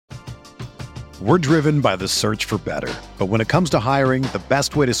We're driven by the search for better. But when it comes to hiring, the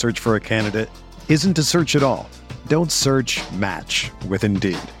best way to search for a candidate isn't to search at all. Don't search, match with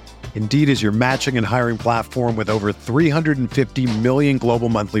Indeed. Indeed is your matching and hiring platform with over 350 million global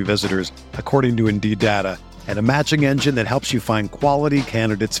monthly visitors, according to Indeed data, and a matching engine that helps you find quality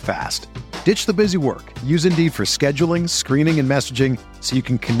candidates fast. Ditch the busy work. Use Indeed for scheduling, screening, and messaging so you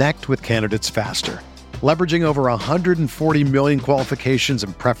can connect with candidates faster. Leveraging over 140 million qualifications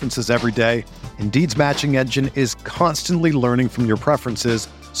and preferences every day, Indeed's matching engine is constantly learning from your preferences,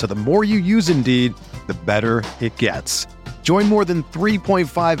 so the more you use Indeed, the better it gets. Join more than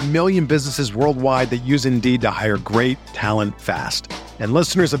 3.5 million businesses worldwide that use Indeed to hire great talent fast. And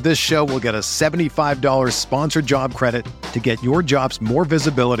listeners of this show will get a $75 sponsored job credit to get your jobs more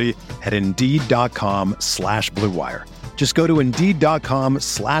visibility at Indeed.com/Blue Wire. Just go to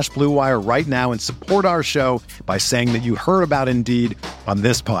Indeed.com/Blue Wire right now and support our show by saying that you heard about Indeed on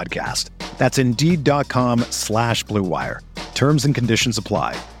this podcast. That's Indeed.com/Blue Wire. Terms and conditions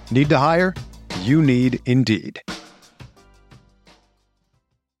apply. Need to hire? You need Indeed.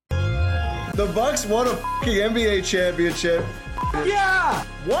 The Bucks won a fucking NBA championship. Yeah!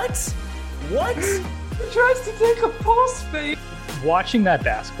 What? What? He tries to take a post fake. Watching that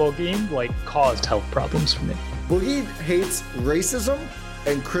basketball game, caused health problems for me. Boogie hates racism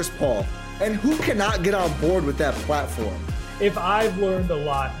and Chris Paul. And who cannot get on board with that platform? If I've learned a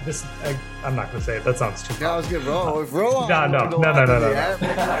lot, I'm not going to say it. That sounds too I was going to roll. If roll on. No.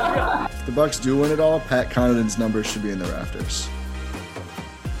 If the Bucks do win it all, Pat Connaughton's numbers should be in the rafters.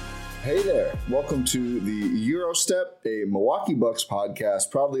 Hey there. Welcome to the Eurostep, a Milwaukee Bucks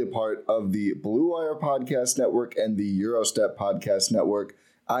podcast, probably a part of the Blue Wire Podcast Network and the Eurostep Podcast Network.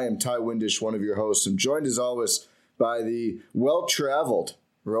 I am Ty Windish, one of your hosts. I'm joined as always by the well-traveled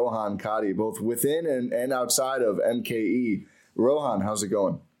Rohan Kadi, both within and outside of MKE. Rohan, how's it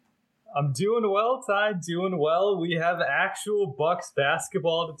going? I'm doing well, Ty. Doing well. We have actual Bucks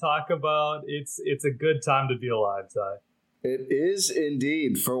basketball to talk about. It's a good time to be alive, Ty. It is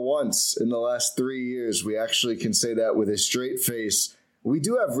indeed. For once in the last 3 years, we actually can say that with a straight face. We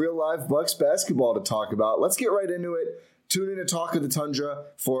do have real live Bucks basketball to talk about. Let's get right into it. Tune in to Talk of the Tundra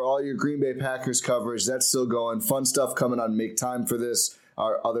for all your Green Bay Packers coverage. That's still going. Fun stuff coming on Make Time for This,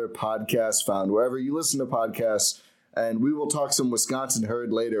 our other podcast found wherever you listen to podcasts. And we will talk some Wisconsin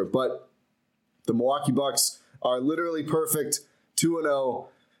Herd later. But the Milwaukee Bucks are literally perfect, 2-0.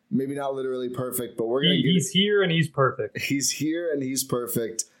 Maybe not literally perfect, but we're going to get He's here and he's perfect. He's here and he's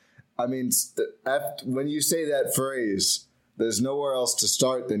perfect. I mean, when you say that phrase, there's nowhere else to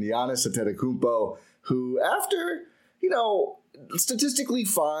start than Giannis Antetokounmpo, who after, statistically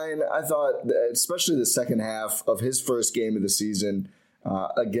fine, I thought, especially the second half of his first game of the season,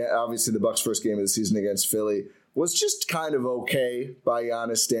 again, obviously the Bucks' first game of the season against Philly, was just kind of okay by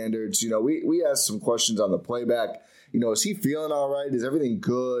Giannis standards. We asked some questions on the playback. Is he feeling all right? Is everything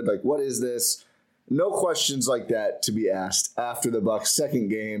good? What is this? No questions like that to be asked after the Bucks' second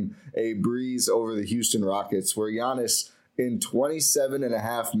game, a breeze over the Houston Rockets, where Giannis, in 27 and a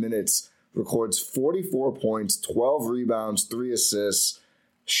half minutes, records 44 points, 12 rebounds, 3 assists,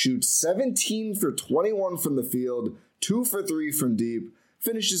 shoots 17 for 21 from the field, 2 for 3 from deep,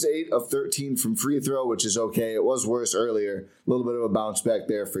 finishes 8 of 13 from free throw, which is okay. It was worse earlier. A little bit of a bounce back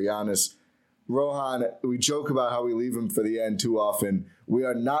there for Giannis. Rohan, we joke about how we leave him for the end too often. We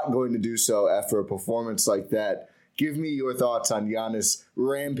are not going to do so after a performance like that. Give me your thoughts on Giannis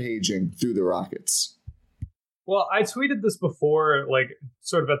rampaging through the Rockets. Well, I tweeted this before,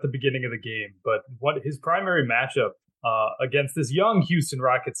 sort of at the beginning of the game, but what his primary matchup against this young Houston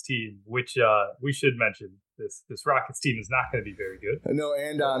Rockets team, which we should mention, this Rockets team is not going to be very good. No,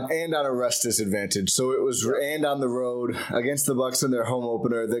 and on a rest disadvantage. So it was and on the road against the Bucks in their home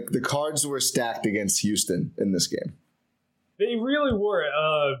opener. The cards were stacked against Houston in this game. They really were,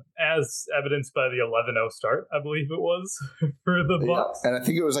 as evidenced by the 11-0 start, I believe it was, for the Bucks. Yeah, and I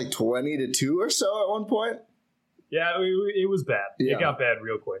think it was 20-2 or so at one point. Yeah, it was bad. Yeah. It got bad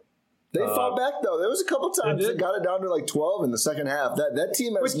real quick. They fought back, though. There was a couple times they got it down to 12 in the second half. That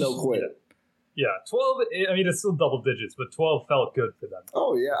team has no quit. Yeah, 12, it's still double digits, but 12 felt good for them.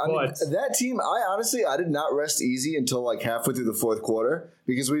 Oh, yeah. I mean, that team, I did not rest easy until halfway through the fourth quarter,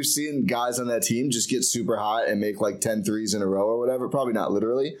 because we've seen guys on that team just get super hot and make 10 threes in a row or whatever. Probably not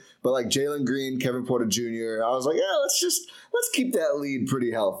literally, but Jalen Green, Kevin Porter Jr., I was let's keep that lead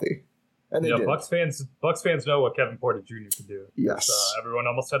pretty healthy. And they did. Bucks fans know what Kevin Porter Jr. can do. Yes. Everyone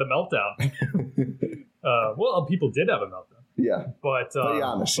almost had a meltdown. Well, people did have a meltdown. Yeah. But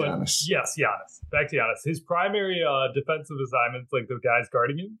Giannis. Yes, Giannis. Back to Giannis. His primary defensive assignments, the guys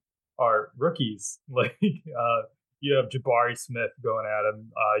guarding him, are rookies. You have Jabari Smith going at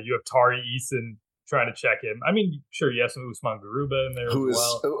him. You have Tari Eason trying to check him. I mean, sure, you have some Usman Garuba in there who as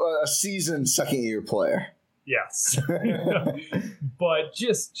is well. a seasoned second-year player. Yes. But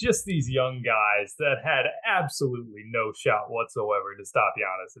just these young guys that had absolutely no shot whatsoever to stop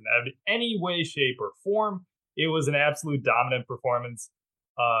Giannis in any way, shape, or form. It was an absolute dominant performance.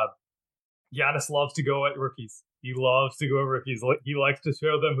 Giannis loves to go at rookies. He loves to go at rookies. He likes to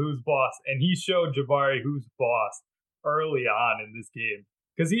show them who's boss. And he showed Jabari who's boss early on in this game.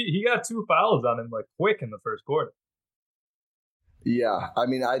 Because he got 2 fouls on him like quick in the first quarter. Yeah, I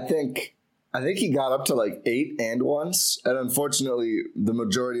mean, I think he got up to like 8 and 1s, and unfortunately, the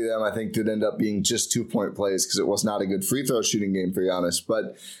majority of them I think did end up being just 2-point plays because it was not a good free throw shooting game for Giannis.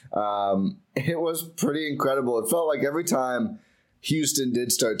 But it was pretty incredible. It felt like every time Houston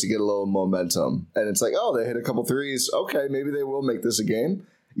did start to get a little momentum, and it's like, oh, they hit a couple threes. Okay, maybe they will make this a game.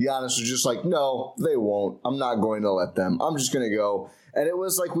 Giannis was just like, no, they won't. I'm not going to let them. I'm just going to go. And it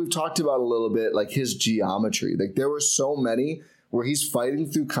was like we've talked about a little bit, like his geometry. Like there were so many where he's fighting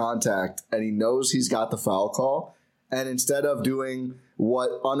through contact and he knows he's got the foul call. And instead of doing what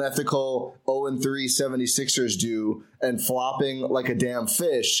unethical 0-3 76ers do and flopping like a damn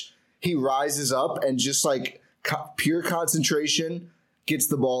fish, he rises up and just like pure concentration gets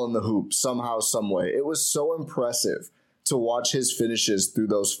the ball in the hoop somehow, some way. It was so impressive to watch his finishes through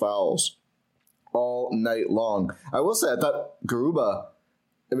those fouls all night long. I will say, I thought Garuba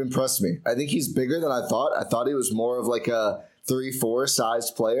impressed me. I think he's bigger than I thought. I thought he was more of like a 3-4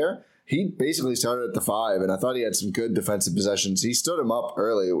 sized player. He basically started at the 5, and I thought he had some good defensive possessions. He stood him up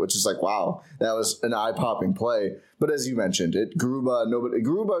early, which is like, wow, that was an eye-popping play. But as you mentioned,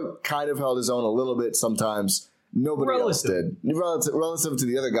 Garuba kind of held his own a little bit sometimes. Nobody else did. Relative to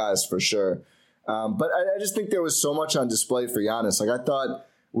the other guys, for sure. But I just think there was so much on display for Giannis. Like I thought,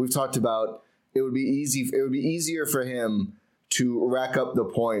 we've talked about, it would be easier for him to rack up the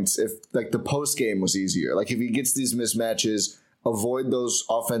points if like the post game was easier. Like if he gets these mismatches, avoid those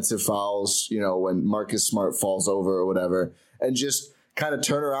offensive fouls, when Marcus Smart falls over or whatever, and just kind of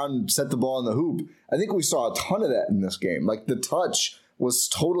turn around and set the ball in the hoop. I think we saw a ton of that in this game. Like the touch was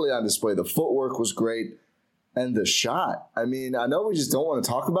totally on display. The footwork was great. And the shot, I mean, I know we just don't want to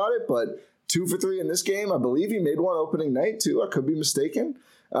talk about it, but 2 for 3 in this game. I believe he made one opening night too. I could be mistaken.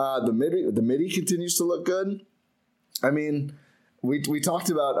 The midi continues to look good. I mean, we talked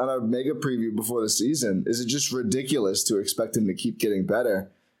about on our mega preview before the season, is it just ridiculous to expect him to keep getting better?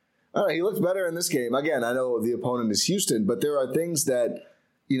 I don't know, he looked better in this game. Again, I know the opponent is Houston, but there are things that,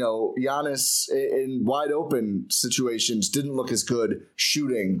 Giannis in wide open situations didn't look as good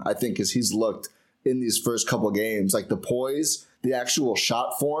shooting, I think, as he's looked in these first couple games. Like the poise, the actual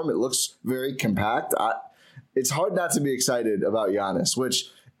shot form, it looks very compact. It's hard not to be excited about Giannis,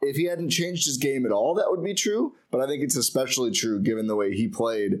 which if he hadn't changed his game at all, that would be true. But I think it's especially true given the way he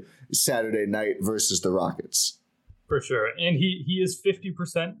played Saturday night versus the Rockets. For sure. And he is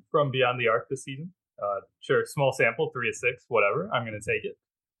 50% from beyond the arc this season. Sure, small sample, 3 of 6, whatever. I'm going to take it.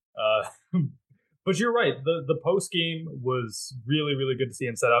 But you're right. The post game was really, really good to see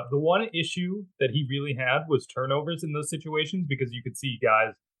him set up. The one issue that he really had was turnovers in those situations, because you could see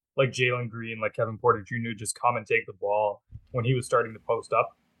guys like Jalen Green, like Kevin Porter Jr. just come and take the ball when he was starting to post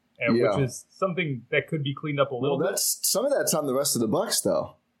up, and which is something that could be cleaned up a little bit. Some of that's on the rest of the Bucks,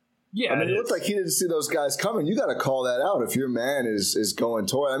 though. Yeah, I mean, it looked like he didn't see those guys coming. You got to call that out if your man is going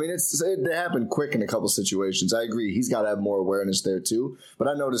toward. I mean, it happened quick in a couple situations. I agree. He's got to have more awareness there too. But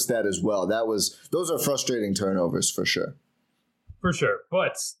I noticed that as well. Those are frustrating turnovers for sure. For sure.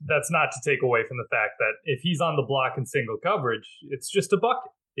 But that's not to take away from the fact that if he's on the block in single coverage, it's just a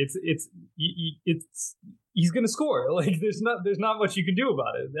bucket. It's he's going to score. Like there's not much you can do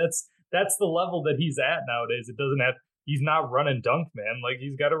about it. That's the level that he's at nowadays. It doesn't have. He's not running dunk, man. Like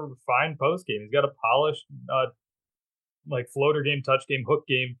he's got a refined post game. He's got a polished, like floater game, touch game, hook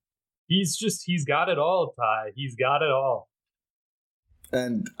game. He's got it all, Ty. He's got it all.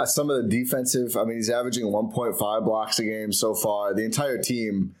 And some of the defensive, I mean, he's averaging 1.5 blocks a game so far. The entire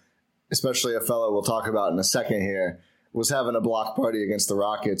team, especially a fellow we'll talk about in a second here, was having a block party against the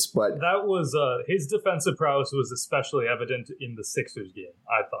Rockets. But that was his defensive prowess was especially evident in the Sixers game,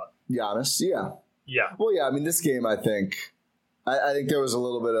 I thought. Giannis, yeah. Yeah. Well, yeah, I mean, this game, I think there was a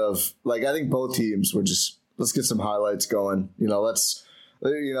little bit of, like, I think both teams were just, let's get some highlights going. I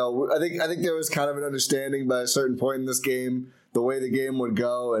think there was kind of an understanding by a certain point in this game, the way the game would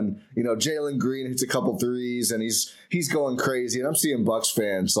go. And, Jalen Green hits a couple threes and he's going crazy. And I'm seeing Bucks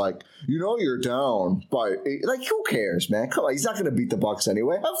fans like, you're down by, like, who cares, man? Come on, he's not going to beat the Bucks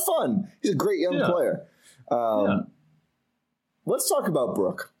anyway. Have fun. He's a great young player. Let's talk about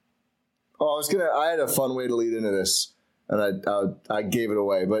Brook. I had a fun way to lead into this, and I gave it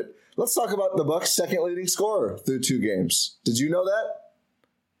away. But let's talk about the Bucks' second leading scorer through 2 games. Did you know that?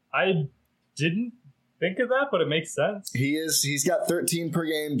 I didn't think of that, but it makes sense. He's got 13 per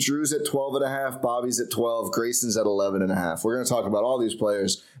game. Drew's at 12.5. Bobby's at 12. Grayson's at 11.5. We're going to talk about all these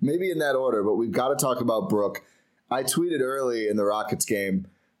players, maybe in that order, but we've got to talk about Brook. I tweeted early in the Rockets game,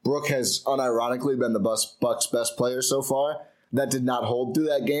 Brook has unironically been the Bucks' best player so far. That did not hold through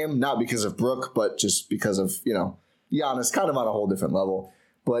that game, not because of Brook, but just because of, Giannis kind of on a whole different level.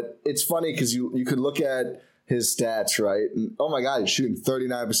 But it's funny because you could look at his stats, right? And, oh my God, he's shooting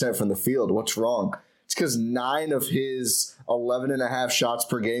 39% from the field. What's wrong? It's because 9 of his 11.5 shots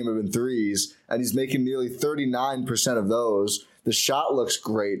per game have been threes, and he's making nearly 39% of those. The shot looks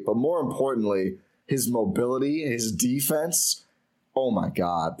great, but more importantly, his mobility, his defense, oh my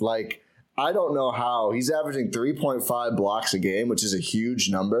God. Like, I don't know how. He's averaging 3.5 blocks a game, which is a huge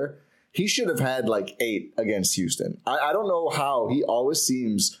number. He should have had like 8 against Houston. I don't know how. He always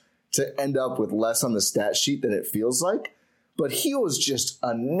seems to end up with less on the stat sheet than it feels like. But he was just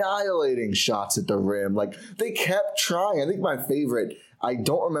annihilating shots at the rim. Like, they kept trying. I think my favorite, I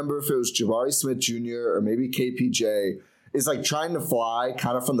don't remember if it was Jabari Smith Jr. or maybe KPJ, is like trying to fly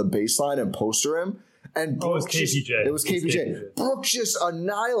kind of from the baseline and poster him. And it was KPJ. It was KPJ. Brook just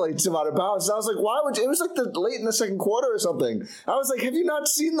annihilates him out of bounds. And I was like, why would you? It was like late in the second quarter or something. I was like, have you not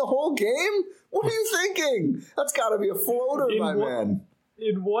seen the whole game? What are you thinking? That's got to be a floater, man.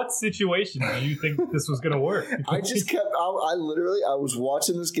 In what situation do you think this was going to work? I just kept, I was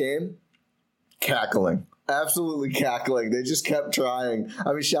watching this game cackling, absolutely cackling. They just kept trying.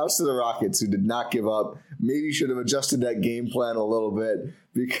 I mean, shouts to the Rockets who did not give up. Maybe should have adjusted that game plan a little bit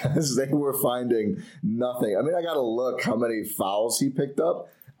because they were finding nothing. I mean, I got to look how many fouls he picked up.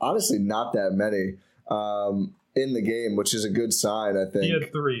 Honestly, not that many in the game, which is a good sign, I think. He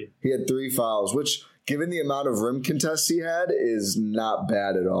had 3. He had 3 fouls, which, given the amount of rim contests he had, is not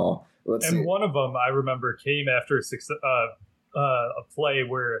bad at all. Let's see. One of them, I remember, came after a play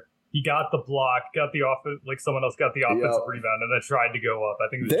where he got the block, got the offense, like someone else got the offensive rebound, and then tried to go up. I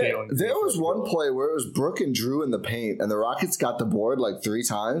think it was Jalen. There was one play where it was Brook and Drew in the paint, and the Rockets got the board like 3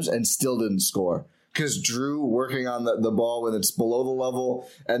 times and still didn't score. Because Drew working on the ball when it's below the level,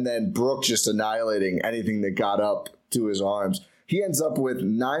 and then Brook just annihilating anything that got up to his arms. He ends up with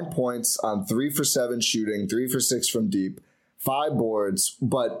 9 points on 3 for 7 shooting, 3 for 6 from deep, 5 boards.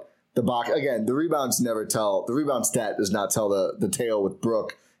 But the rebounds never tell. The rebound stat does not tell the tale with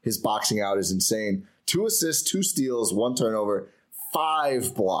Brook. His boxing out is insane. 2 assists, 2 steals, 1 turnover,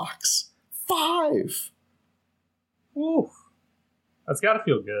 5 blocks. 5. Ooh, that's got to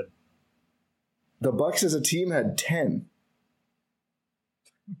feel good. The Bucks as a team had 10.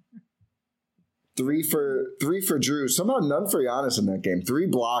 3 for Drew. Somehow none for Giannis in that game. 3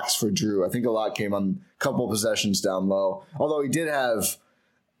 blocks for Drew. I think a lot came on a couple possessions down low. Although he did have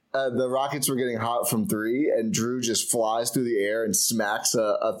the Rockets were getting hot from 3, and Drew just flies through the air and smacks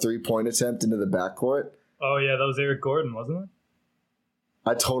a 3-point attempt into the backcourt. Oh, yeah, that was Eric Gordon, wasn't it?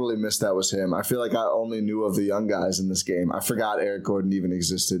 I totally missed that was him. I feel like I only knew of the young guys in this game. I forgot Eric Gordon even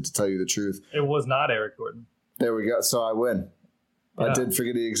existed, to tell you the truth. It was not Eric Gordon. There we go. So I win. Yeah. I did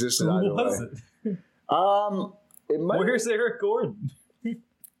forget he existed. Who was it? Where's Eric Gordon?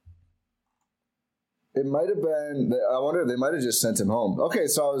 It might have been. I wonder if they might have just sent him home. Okay,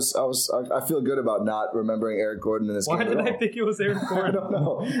 so I feel good about not remembering Eric Gordon in this game. Why did I think it was Eric Gordon? I don't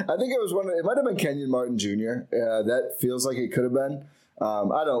know. I think it was it might have been Kenyon Martin Jr. That feels like it could have been.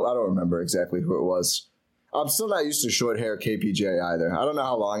 I don't remember exactly who it was. I'm still not used to short hair KPJ either. I don't know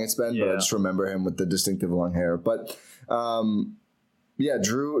how long it's been, but I just remember him with the distinctive long hair. But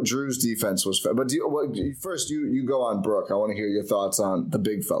Drew's defense was fair. But first you go on Brook. I want to hear your thoughts on the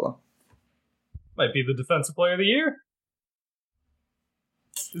big fella. Might be the defensive player of the year.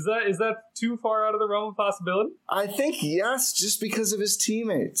 Is that too far out of the realm of possibility? I think yes, just because of his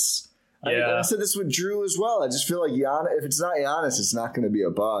teammates. Yeah. I said this with Drew as well. I just feel like Giannis, if it's not Giannis, it's not going to be a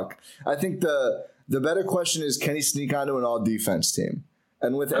Buck. I think the better question is, can he sneak onto an all-defense team?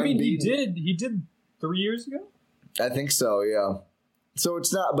 And with Embiid, he did 3 years ago? I think so, yeah. So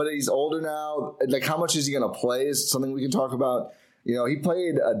it's not, but he's older now. Like, how much is he going to play is something we can talk about. You know, he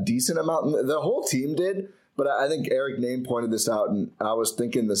played a decent amount. The whole team did, but I think Eric Name pointed this out, and I was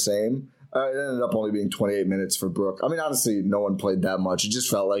thinking the same. It ended up only being 28 minutes for Brook. I mean, honestly, no one played that much. It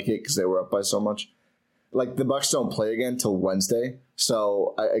just felt like it because they were up by so much. Like, the Bucks don't play again till Wednesday,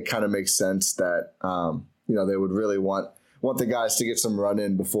 so it kind of makes sense that they would really want the guys to get some run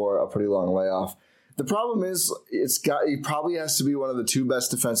in before a pretty long layoff. The problem is he probably has to be one of the 2 best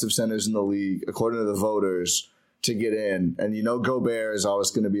defensive centers in the league, according to the voters, to get in. And Gobert is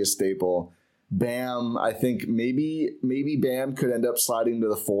always going to be a staple. Bam, I think maybe Bam could end up sliding to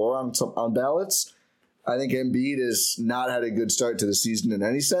the 4 on ballots. I think Embiid has not had a good start to the season in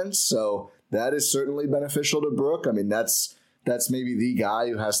any sense, so that is certainly beneficial to Brook. I mean, that's maybe the guy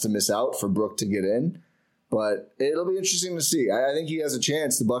who has to miss out for Brook to get in, but it'll be interesting to see. I think he has a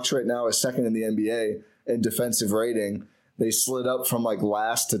chance. The Bucks right now are second in the NBA in defensive rating. They slid up from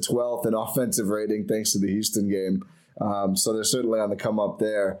last to 12th in offensive rating thanks to the Houston game, so they're certainly on the come up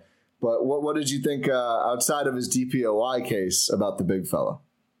there. But what did you think outside of his DPOY case about the big fella?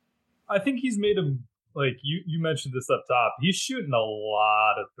 I think he's made him. You mentioned this up top. He's shooting a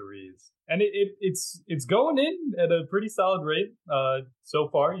lot of threes, and it's going in at a pretty solid rate so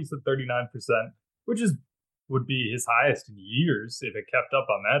far. He's at 39%, which would be his highest in years if it kept up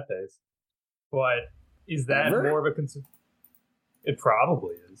on that pace. But is that more of a concern? It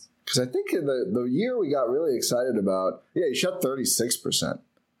probably is. Because I think in the year we got really excited about, he shot 36%.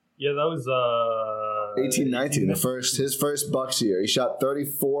 Yeah, that was 18-19, his first Bucks year. He shot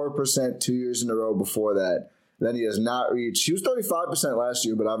 34% 2 years in a row before that. Then he has not reached. He was 35% last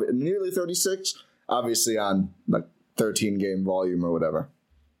year, but nearly 36, obviously on 13 game volume or whatever.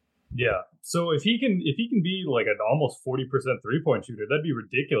 Yeah. So if he can be an almost 40% 3-point shooter, that'd be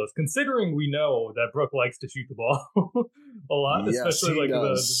ridiculous. Considering we know that Brook likes to shoot the ball a lot, yes, especially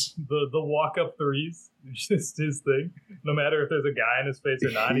the walk up threes. It's just his thing. No matter if there's a guy in his face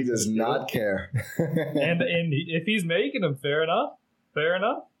or not, he does not care. and if he's making them, fair enough. Fair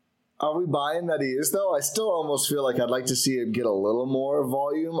enough. Are we buying that he is, though? I still almost feel like I'd like to see him get a little more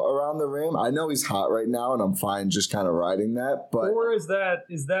volume around the rim. I know he's hot right now, and I'm fine just kind of riding that. But or is that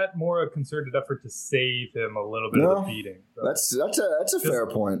more a concerted effort to save him a little bit of the beating? So, that's a fair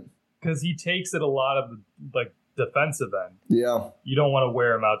point. Because he takes it a lot of the defensive end. Yeah. You don't want to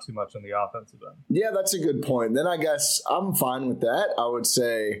wear him out too much on the offensive end. Yeah, that's a good point. Then I guess I'm fine with that. I would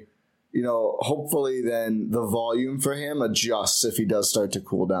say, hopefully then the volume for him adjusts if he does start to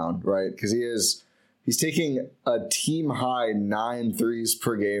cool down, right? Because he's taking a team high 9 threes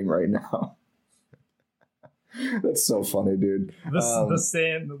per game right now. That's so funny, dude. The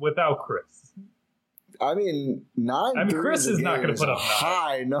same without Chris. I mean, 9 threes Chris is not going to put up 9.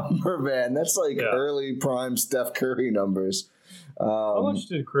 High number, man. That's early prime Steph Curry numbers. How much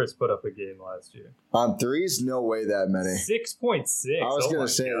did Chris put up a game last year? On threes, no way that many. 6.6. I was going to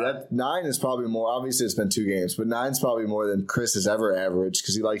say that 9 is probably more. Obviously, it's been 2 games, but 9 is probably more than Chris has ever averaged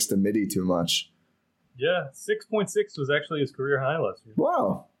because he likes the midi too much. Yeah, 6.6 was actually his career high last year.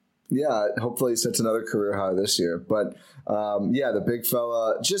 Wow. Yeah, hopefully he sets another career high this year. But the big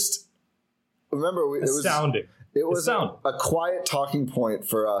fella, just remember, it was astounding. It was a quiet talking point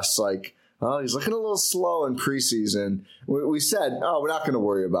for us, he's looking a little slow in preseason. We said, we're not going to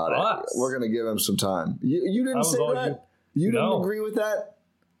worry about it. We're going to give him some time. You didn't say that? You didn't agree with that?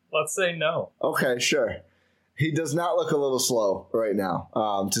 Let's say no. Okay, sure. He does not look a little slow right now,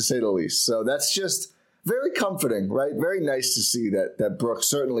 to say the least. So that's just very comforting, right? Very nice to see that Brook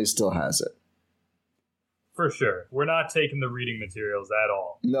certainly still has it. For sure. We're not taking the reading materials at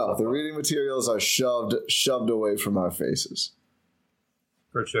all. No, the reading materials are shoved away from our faces.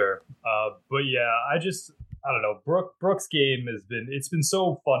 For sure. But yeah, I don't know. Brook's game it's been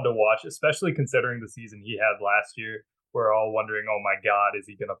so fun to watch, especially considering the season he had last year. We're all wondering, oh my God, is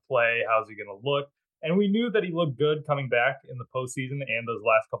he going to play? How's he going to look? And we knew that he looked good coming back in the postseason and those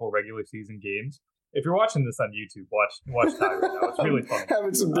last couple regular season games. If you're watching this on YouTube, watch Ty right now. It's really fun.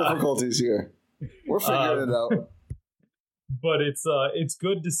 Having some difficulties here. We're figuring it out. But it's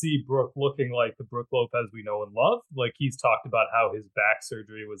good to see Brook looking like the Brook Lopez we know and love. He's talked about how his back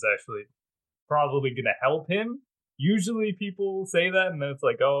surgery was actually probably going to help him. Usually people say that, and then it's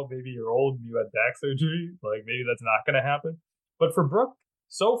oh, maybe you're old and you had back surgery. Maybe that's not going to happen. But for Brook,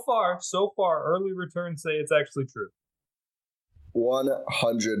 so far, early returns say it's actually true.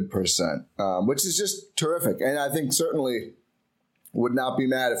 100%, which is just terrific. And I think certainly would not be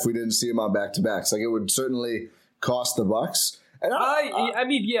mad if we didn't see him on back-to-backs. It would certainly cost the Bucks. And I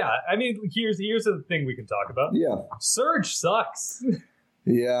mean, here's the thing we can talk about. Yeah. Serge sucks.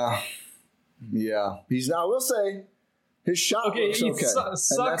 Yeah. He's not, I will say, his shot looks okay.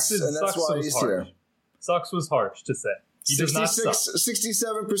 Sucks and that's why he's here. Sucks was harsh to say. He does not suck.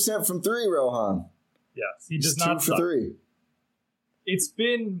 67% from 3, Rohan. Yes, he does not suck. 2 for 3. He's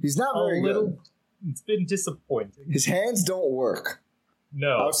not very good. It's been disappointing. His hands don't work.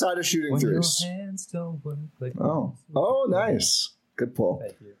 No. Outside of shooting threes. Your hands don't work. Oh, nice. Good pull.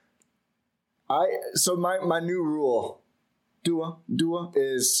 Thank you. So my new rule, Dua,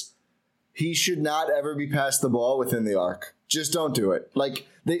 is he should not ever be passed the ball within the arc. Just don't do it.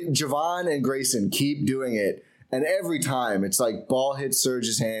 Javon and Grayson keep doing it, And every time it's like ball hits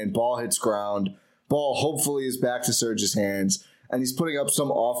Serge's hand, ball hits ground, ball hopefully is back to Serge's hands, and he's putting up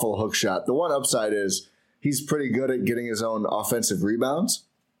some awful hook shot. The one upside is he's pretty good at getting his own offensive rebounds.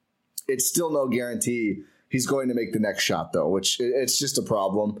 It's still no guarantee he's going to make the next shot, though, which it's just a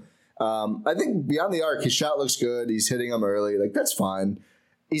problem. I think beyond the arc, his shot looks good. He's hitting them early. Like, that's fine.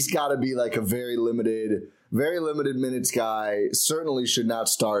 He's got to be like a very limited minutes guy. Certainly should not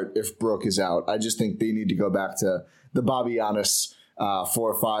start if Brook is out. I just think they need to go back to the Bobby Giannis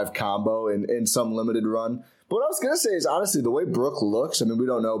 4-5 combo in some limited run. But what I was going to say is, honestly, the way Brook looks, I mean, we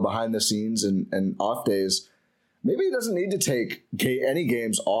don't know behind the scenes and off days. Maybe he doesn't need to take any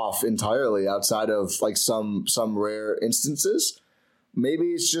games off entirely outside of like some rare instances. Maybe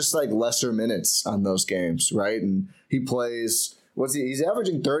it's just like lesser minutes on those games, right? And he plays, he's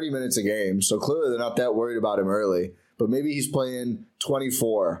averaging 30 minutes a game, so clearly they're not that worried about him early. But maybe he's playing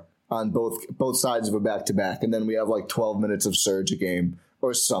 24 on both sides of a back-to-back, and then we have like 12 minutes of Serge a game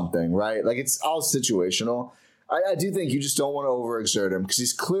or something, right? Like, it's all situational. I do think you just don't want to overexert him because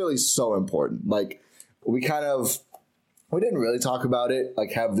he's clearly so important. Like, we didn't really talk about it,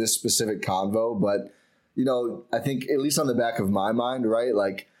 like have this specific convo, but, you know, I think at least on the back of my mind, right?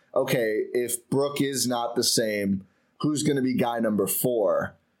 Like, okay, if Brook is not the same, who's going to be guy number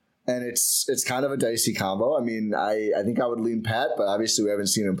 4? And it's kind of a dicey combo. I mean, I think I would lean Pat, but obviously we haven't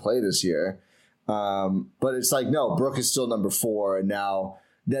seen him play this year. But it's like, no, Brook is still number 4, and now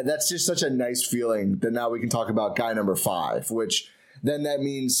that's just such a nice feeling that now we can talk about guy number 5, which then that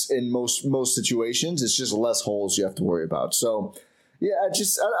means in most situations it's just less holes you have to worry about. So yeah,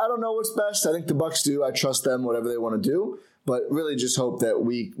 I don't know what's best. I think the Bucks do. I trust them, whatever they want to do, but really just hope that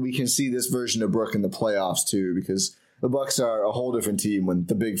we can see this version of Brook in the playoffs too, because the Bucks are a whole different team when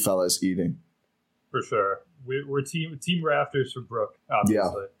the big fella's eating. For sure, we're team rafters for Brook.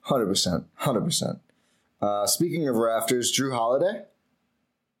 Obviously. Yeah, 100%. Speaking of rafters, Jrue Holiday.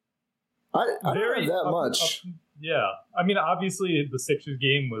 I don't have that much. Yeah, I mean, obviously the Sixers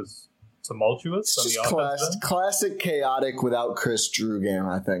game was tumultuous. It's just classic chaotic without Chris Jrue game,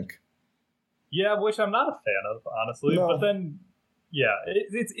 I think. Yeah, which I'm not a fan of, honestly. No. But then, yeah,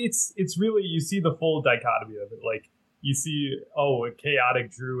 it's really, you see the full dichotomy of it. Like, you see, a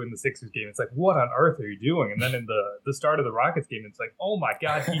chaotic Jrue in the Sixers game. It's like, what on earth are you doing? And then in the start of the Rockets game, it's like, oh my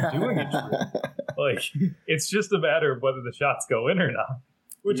God, keep doing it, Jrue. Like, it's just a matter of whether the shots go in or not,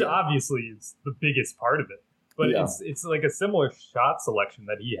 which obviously is the biggest part of it. But it's like a similar shot selection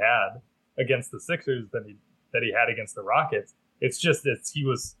that he had against the Sixers that he had against the Rockets. It's just that he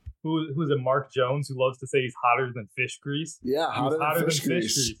was who's a Mark Jones who loves to say he's hotter than fish grease. Yeah, hotter than fish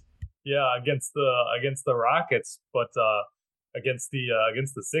grease. Yeah, against the Rockets, but against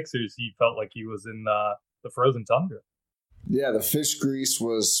the Sixers, he felt like he was in the frozen tundra. Yeah, the fish grease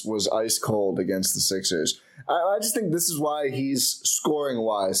was ice cold against the Sixers. I just think this is why he's scoring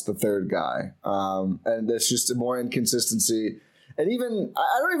wise the third guy, and there's just more inconsistency. And even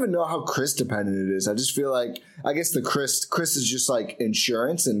I don't even know how Chris dependent it is. I just feel like I guess the Chris is just like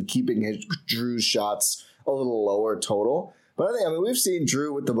insurance and keeping Jrue's shots a little lower total. But I mean we've seen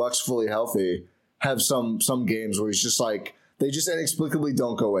Jrue with the Bucks fully healthy have some games where he's just like they just inexplicably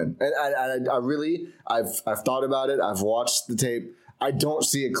don't go in. And I really I've thought about it. I've watched the tape. I don't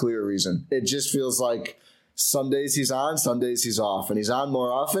see a clear reason. It just feels like some days he's on, some days he's off, and he's on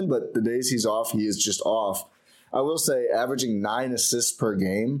more often. But the days he's off, he is just off. I will say averaging 9 assists per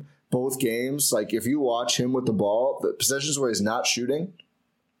game, both games. Like if you watch him with the ball, the possessions where he's not shooting,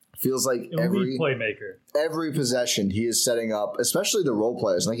 feels like every playmaker. Every possession he is setting up, especially the role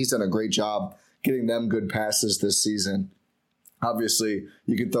players. I think he's done a great job getting them good passes this season. Obviously,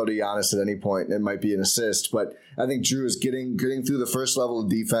 you can throw to Giannis at any point. It might be an assist, but I think Jrue is getting through the first level of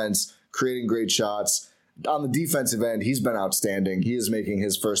defense, creating great shots. On the defensive end, he's been outstanding. He is making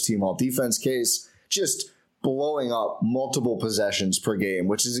his first team all defense case, just blowing up multiple possessions per game,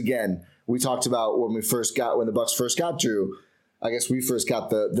 which is, again, we talked about when the Bucks first got Jrue. I guess we first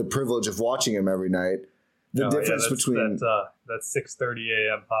got the privilege of watching him every night. The difference between that 6:30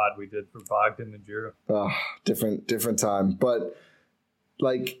 a.m. pod we did for Bogdan and Jrue. Different time, but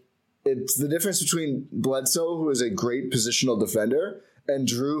like it's the difference between Bledsoe, who is a great positional defender, and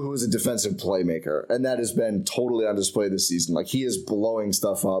Jrue, who is a defensive playmaker, and that has been totally on display this season. Like he is blowing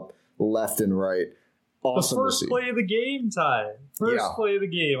stuff up left and right. Awesome. The first play of the game, Ty. Play of the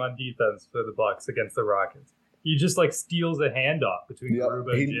game on defense for the Bucks against the Rockets. He just like steals a handoff between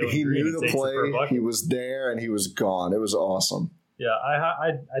Garuba and Jalen Green. He knew the play. He was there and he was gone. It was awesome. Yeah,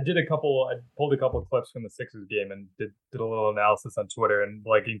 I pulled a couple of clips from the Sixers game and did a little analysis on Twitter and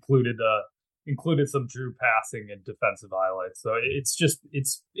like included some Jrue passing and defensive highlights. So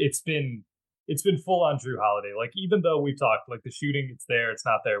it's been it's been full on Jrue Holiday. Like, even though we've talked, like, the shooting, it's there, it's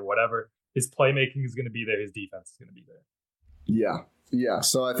not there, whatever. His playmaking is going to be there. His defense is going to be there. Yeah.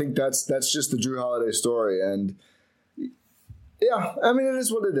 So I think that's just the Jrue Holiday story. And yeah, I mean, it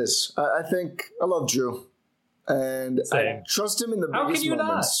is what it is. I think I love Jrue. And I trust him in the biggest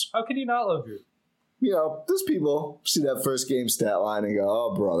moments. How can you not love Jrue? You know, there's people see that first game stat line and go,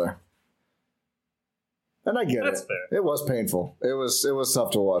 "Oh, brother." And I get that's it. Fair. It was painful. It was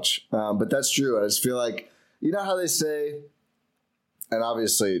tough to watch. But that's true. I just feel like, you know how they say, and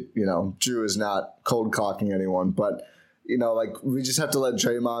obviously, you know, Jrue is not cold cocking anyone, but, you know, like, we just have to let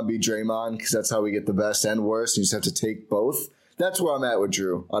Draymond be Draymond because that's how we get the best and worst. You just have to take both. That's where I'm at with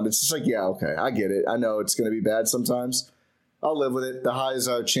Jrue. It's just like, yeah, okay, I get it. I know it's going to be bad sometimes. I'll live with it. The highs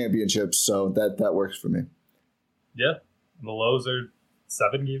are championships, so that works for me. Yeah. The lows are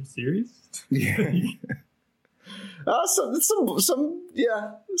 7-game series. Yeah. So it's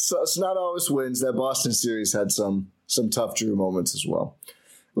not always wins. That Boston series had some tough Jrue moments as well.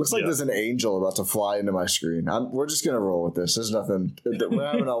 Looks like there's an angel about to fly into my screen. We're just going to roll with this. There's nothing. We're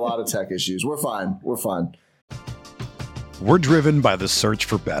having a lot of tech issues. We're fine. We're driven by the search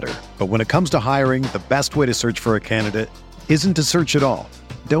for better. But when it comes to hiring, the best way to search for a candidate isn't to search at all.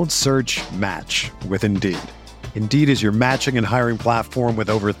 Don't search, match with Indeed. Indeed is your matching and hiring platform with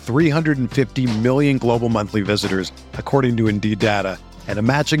over 350 million global monthly visitors, according to Indeed data, and a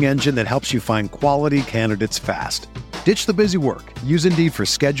matching engine that helps you find quality candidates fast. Ditch the busy work. Use Indeed for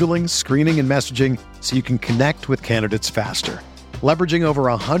scheduling, screening, and messaging so you can connect with candidates faster. Leveraging over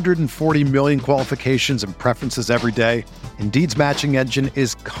 140 million qualifications and preferences every day, Indeed's matching engine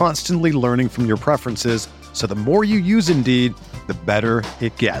is constantly learning from your preferences, so the more you use Indeed, the better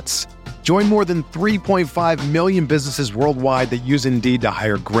it gets. Join more than 3.5 million businesses worldwide that use Indeed to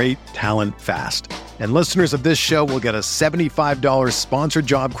hire great talent fast. And listeners of this show will get a $75 sponsored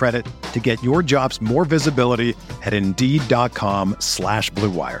job credit to get your jobs more visibility at Indeed.com/Blue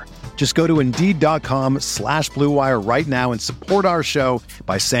Wire. Just go to Indeed.com/Blue Wire right now and support our show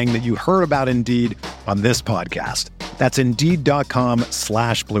by saying that you heard about Indeed on this podcast. That's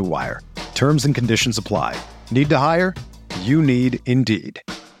Indeed.com/Blue Wire. Terms and conditions apply. Need to hire? You need Indeed.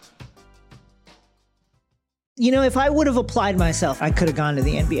 You know, if I would have applied myself, I could have gone to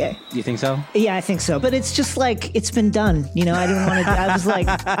the NBA. You think so? Yeah, I think so. But it's just like, it's been done. You know, I didn't want to, I was like,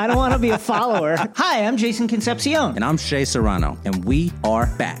 I don't want to be a follower. Hi, I'm Jason Concepcion. And I'm Shea Serrano. And we are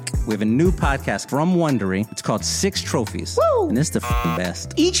back. We have a new podcast from Wondery. It's called Six Trophies. Woo! And it's the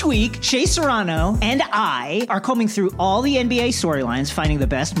best. Each week, Shea Serrano and I are combing through all the NBA storylines, finding the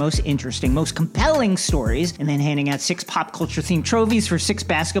best, most interesting, most compelling stories, and then handing out 6 pop culture themed trophies for 6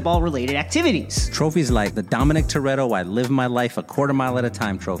 basketball related activities. Trophies like the Dominic Toretto I Live My Life a Quarter Mile at a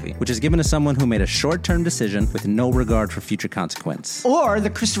Time trophy, which is given to someone who made a short-term decision with no regard for future consequence. Or the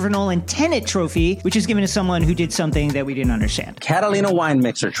Christopher Nolan Tenet trophy, which is given to someone who did something that we didn't understand. Catalina Wine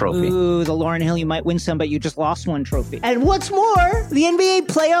Mixer trophy. Ooh, the Lauryn Hill You Might Win Some But You Just Lost One trophy. And what's more, the NBA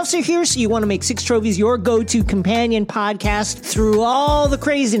playoffs are here, so you want to make 6 Trophies your go-to companion podcast through all the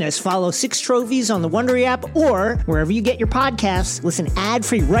craziness. Follow 6 Trophies on the Wondery app or wherever you get your podcasts. Listen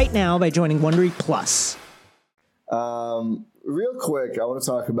ad-free right now by joining Wondery Plus. Real quick, I want to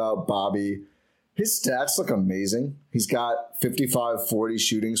talk about Bobby. His stats look amazing. He's got 55-40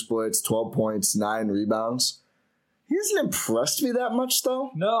 shooting splits, 12 points, 9 rebounds. He hasn't impressed me that much,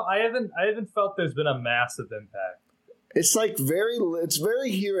 though. No, I haven't felt there's been a massive impact. It's like it's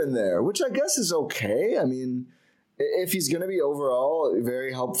very here and there, which I guess is okay. I mean, if he's going to be overall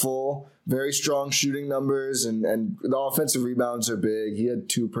very helpful, very strong shooting numbers, and the offensive rebounds are big. He had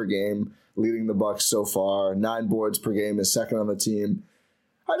 2 per game, leading the Bucks so far. 9 boards per game, is second on the team.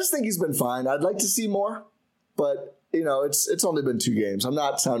 I just think he's been fine. I'd like to see more, but you know, it's only been 2 games. I'm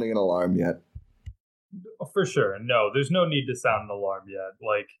not sounding an alarm yet. For sure. No, there's no need to sound an alarm yet.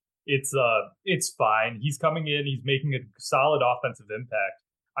 Like, it's fine. He's coming in, he's making a solid offensive impact.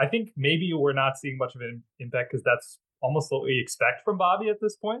 I think maybe we're not seeing much of an impact because that's almost what we expect from Bobby at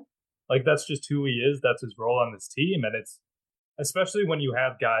this point. Like, that's just who he is. That's his role on this team. And it's, especially when you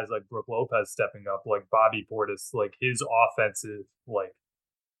have guys like Brook Lopez stepping up, like Bobby Portis, like his offensive, like,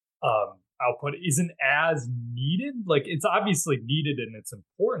 output isn't as needed. Like, it's obviously needed and it's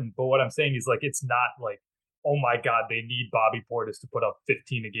important, but what I'm saying is, like, it's not like, oh my God, they need Bobby Portis to put up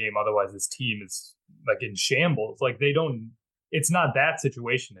 15 a game, otherwise this team is like in shambles. Like, it's not that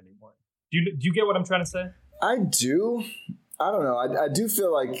situation anymore. Do you get what I'm trying to say? I do. I don't know. I do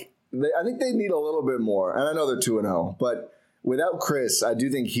feel like I think they need a little bit more. And I know they're 2-0, but without Chris, I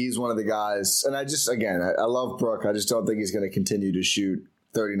do think he's one of the guys. And I love Brook. I just don't think he's going to continue to shoot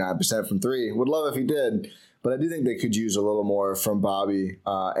 39% from three. Would love if he did, but I do think they could use a little more from Bobby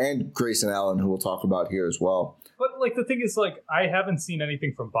and Grayson Allen, who we'll talk about here as well. But like the thing is, like, I haven't seen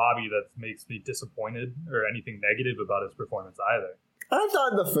anything from Bobby that makes me disappointed or anything negative about his performance either. I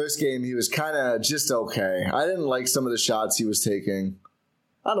thought in the first game he was kind of just okay. I didn't like some of the shots he was taking.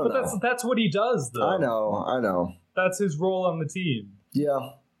 I don't know. But that's what he does, though. I know. That's his role on the team. Yeah,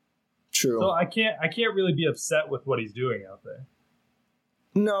 true. So I can't really be upset with what he's doing out there.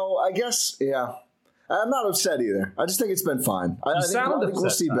 No, I guess, yeah. I'm not upset either. I just think it's been fine. I think we'll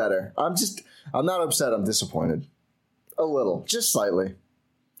see better. I'm not upset. I'm disappointed. A little, just slightly.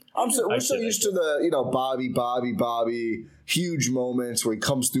 We're so used to the, Bobby, huge moments where he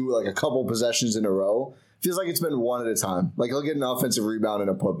comes through like a couple possessions in a row. Feels like it's been one at a time. Like he'll get an offensive rebound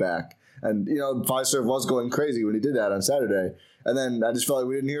and a putback. And, Fiserv was going crazy when he did that on Saturday. And then I just felt like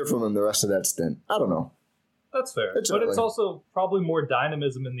we didn't hear from him the rest of that stint. I don't know. That's fair. But it's also probably more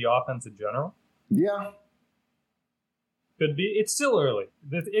dynamism in the offense in general. Yeah. Could be. It's still early.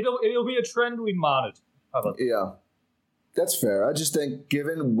 It'll be a trend we monitor. How about that? Yeah. That's fair. I just think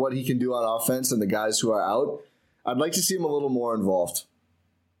given what he can do on offense and the guys who are out, I'd like to see him a little more involved.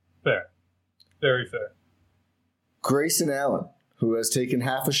 Fair. Very fair. Grayson Allen, who has taken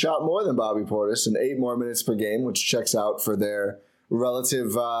half a shot more than Bobby Portis and 8 more minutes per game, which checks out for their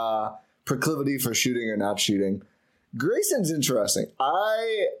relative proclivity for shooting or not shooting. Grayson's interesting.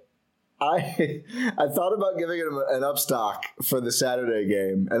 I thought about giving him an upstock for the Saturday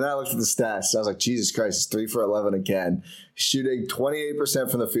game, and then I looked at the stats. I was like, Jesus Christ, he's 3 for 11 again. Shooting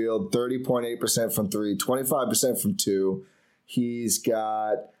 28% from the field, 30.8% from 3, 25% from 2. He's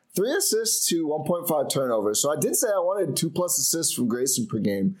got 3 assists to 1.5 turnovers. So I did say I wanted 2+ assists from Grayson per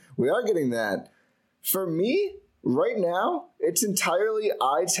game. We are getting that. For me, right now, it's entirely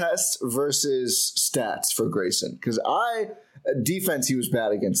eye test versus stats for Grayson. Because defense, he was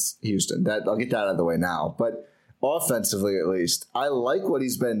bad against Houston. I'll get that out of the way now. But offensively, at least, I like what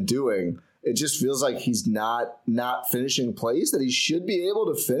he's been doing. It just feels like he's not finishing plays that he should be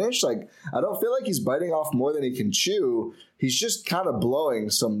able to finish. Like, I don't feel like he's biting off more than he can chew. He's just kind of blowing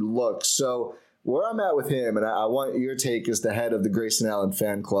some looks. So where I'm at with him, and I want your take as the head of the Grayson Allen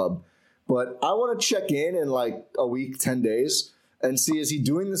fan club, but I want to check in like a week, 10 days, and see, is he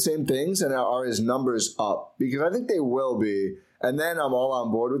doing the same things and are his numbers up? Because I think they will be. And then I'm all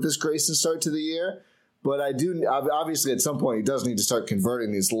on board with this Grayson start to the year. But obviously at some point he does need to start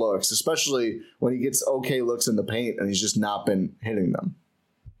converting these looks, especially when he gets okay looks in the paint and he's just not been hitting them.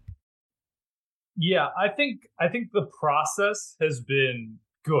 Yeah, I think the process has been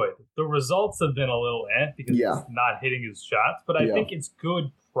good. The results have been a little because he's not hitting his shots, but I think it's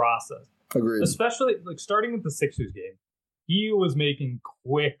good process. Agreed. Especially like starting with the Sixers game. He was making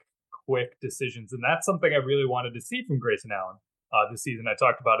quick decisions, and that's something I really wanted to see from Grayson Allen this season. I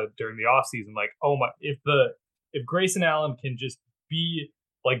talked about it during the offseason. Like, oh my, if Grayson Allen can just be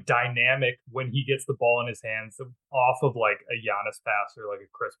like dynamic when he gets the ball in his hands off of like a Giannis pass or like a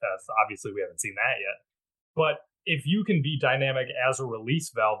Chris pass. Obviously, we haven't seen that yet. But if you can be dynamic as a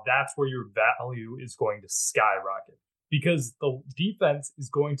release valve, that's where your value is going to skyrocket, because the defense is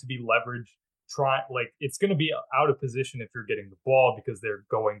going to be leveraged. It's going to be out of position if you're getting the ball because they're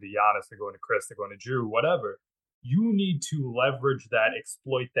going to Giannis, they're going to Chris, they're going to Drew, whatever. You need to leverage that,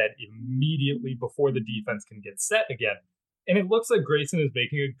 exploit that immediately before the defense can get set again. And it looks like Grayson is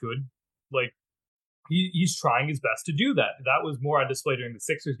making a good, he's trying his best to do that. That was more on display during the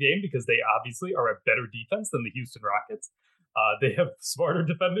Sixers game because they obviously are a better defense than the Houston Rockets. They have smarter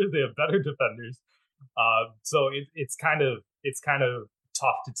defenders, they have better defenders. So it's kind of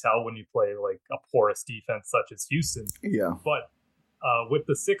tough to tell when you play like a porous defense such as Houston. Yeah. But with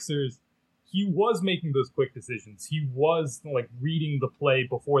the Sixers, he was making those quick decisions. He was like reading the play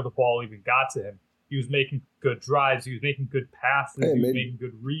before the ball even got to him. He was making good drives. He was making good passes. He was making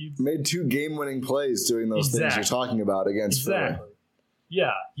good reads. Made 2 game-winning plays doing those things you're talking about against Philly.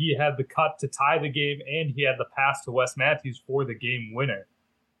 Yeah, he had the cut to tie the game, and he had the pass to Wes Matthews for the game winner.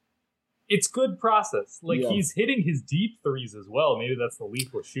 It's good process. He's hitting his deep threes as well. Maybe that's the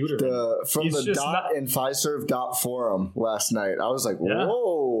lethal shooter. From the dot in Fiserv forum last night, I was like,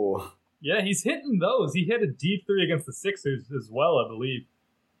 whoa. Yeah, he's hitting those. He hit a deep 3 against the Sixers as well, I believe.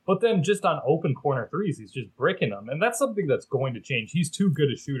 But then just on open corner threes, he's just bricking them. And that's something that's going to change. He's too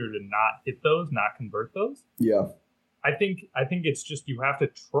good a shooter to not hit those, not convert those. Yeah. I think it's just you have to,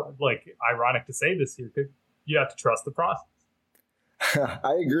 ironic to say this here, you have to trust the process.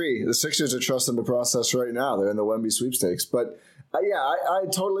 I agree. The Sixers are trusting the process right now. They're in the Wemby sweepstakes. But, I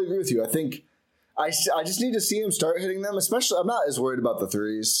totally agree with you. I think I just need to see him start hitting them. Especially, I'm not as worried about the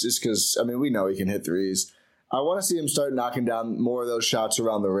threes just because, we know he can hit threes. I want to see him start knocking down more of those shots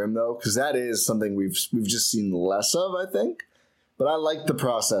around the rim, though, because that is something we've just seen less of, I think. But I like the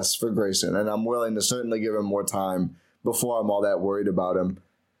process for Grayson, and I'm willing to certainly give him more time before I'm all that worried about him.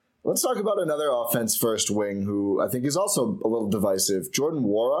 Let's talk about another offense-first wing who I think is also a little divisive. Jordan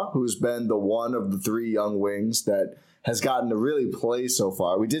Nwora, who's been the one of the three young wings that has gotten to really play so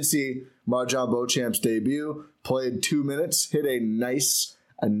far. We did see MarJon Beauchamp's debut, played 2 minutes, hit a nice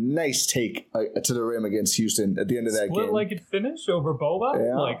take to the rim against Houston at the end of that game. Split-legged finish over Boba?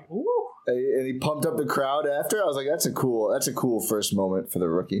 Yeah. Ooh. And he pumped up the crowd after. I was like, that's a cool first moment for the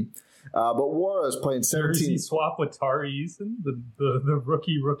rookie. But Nwora is playing 17. Jersey swap with Tari Eason, the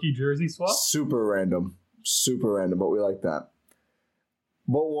rookie jersey swap. Super random, but we like that.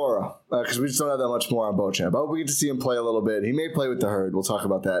 But Nwora, because we just don't have that much more on Beauchamp. But we get to see him play a little bit. He may play with the Herd. We'll talk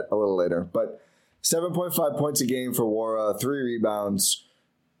about that a little later. But 7.5 points a game for Nwora, 3 rebounds,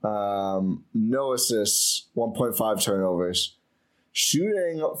 no assists, 1.5 turnovers.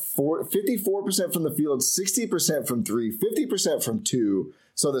 Shooting 54% from the field, 60% from 3, 50% from 2.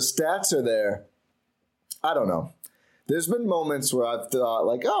 So the stats are there. I don't know. There's been moments where I've thought,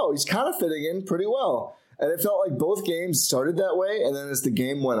 like, oh, he's kind of fitting in pretty well. And it felt like both games started that way. And then as the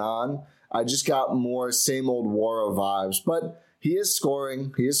game went on, I just got more same old Nwora vibes. But he is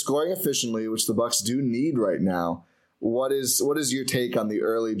scoring. He is scoring efficiently, which the Bucks do need right now. What is your take on the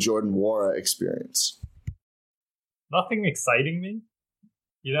early Jordan Nwora experience? Nothing exciting me.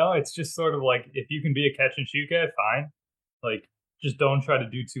 It's just sort of like, if you can be a catch and shoot guy, fine. Like, just don't try to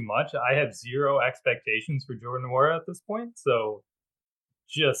do too much. I have zero expectations for Jordan Nwora at this point. So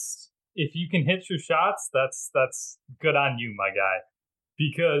just, if you can hit your shots, that's good on you, my guy.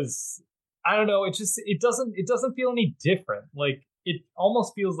 Because I don't know, it doesn't feel any different. Like, it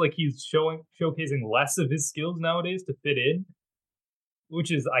almost feels like he's showcasing less of his skills nowadays to fit in,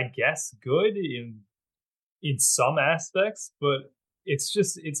 which is, I guess, good in some aspects, but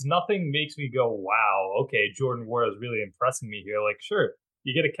it's nothing makes me go, wow, okay, Jordan Nwora is really impressing me here. Like, sure,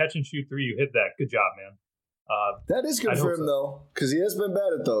 you get a catch and shoot 3, you hit that. Good job, man. That is good for him, though, because he has been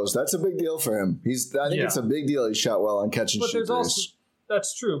bad at those. That's a big deal for him. I think it's a big deal he shot well on catch and shoot 3s.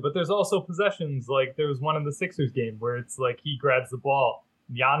 That's true, but there's also possessions. Like, there was one in the Sixers game where it's like he grabs the ball,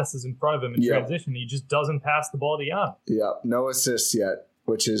 Giannis is in front of him in transition, he just doesn't pass the ball to Giannis. Yeah, no assists yet,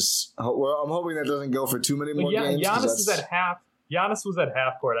 which is, I'm hoping that doesn't go for too many more games. Giannis was at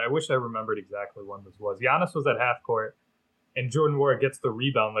half court. I wish I remembered exactly when this was. Giannis was at half court, and Jordan Nwora gets the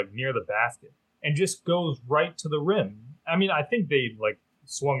rebound like near the basket and just goes right to the rim. I mean, I think they like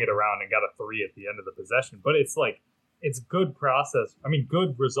swung it around and got a 3 at the end of the possession, but it's like, it's good process. I mean,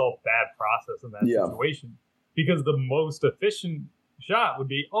 good result, bad process in that situation. Because the most efficient shot would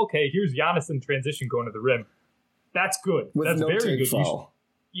be, okay, here's Giannis in transition going to the rim. That's good. That's no very good. Foul.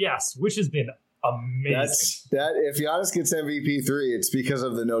 Yes, which has been amazing. If Giannis gets MVP 3, it's because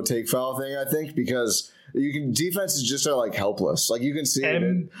of the no take foul thing, I think, because defenses just are like helpless. Like, you can see it.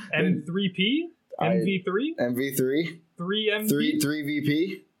 M3P? MV3? MV3? 3 MP? 3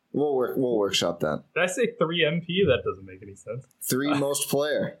 VP? We'll workshop that. Did I say 3 MP? That doesn't make any sense. 3 most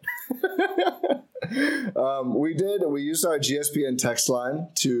player. We used our GSPN text line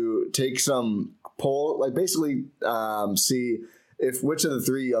to take some poll, like basically see if which of the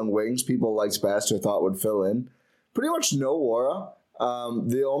 3 young wings people liked best or thought would fill in. Pretty much no Nwora.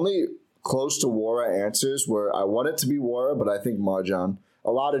 The only close to Nwora answers were, I want it to be Nwora, but I think MarJon.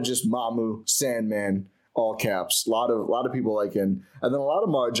 A lot of just Mamu, Sandman, all caps. A lot of people like him, and then a lot of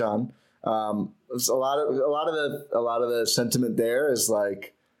MarJon. A lot of the sentiment there is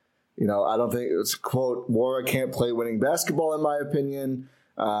like, I don't think it's quote Nwora can't play winning basketball in my opinion.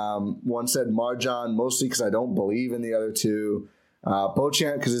 One said MarJon mostly because I don't believe in the other 2.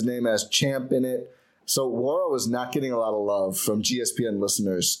 Beauchamp because his name has champ in it. So Nwora was not getting a lot of love from GSPN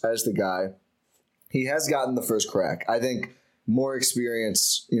listeners as the guy. He has gotten the first crack. I think more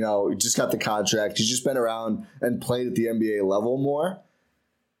experience, just got the contract. He's just been around and played at the NBA level more.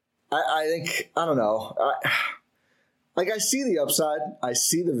 I think, I don't know. I see the upside. I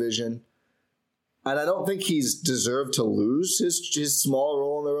see the vision. And I don't think he's deserved to lose his small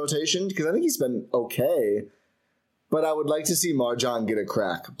role in the rotation because I think he's been okay. But I would like to see MarJon get a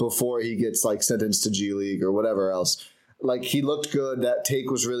crack before he gets like sentenced to G League or whatever else. Like, he looked good. That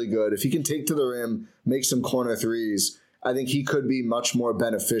take was really good. If he can take to the rim, make some corner 3s, I think he could be much more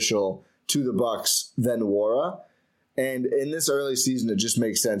beneficial to the Bucks than Nwora. And in this early season, it just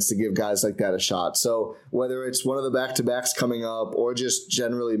makes sense to give guys like that a shot. So whether it's one of the back-to-backs coming up or just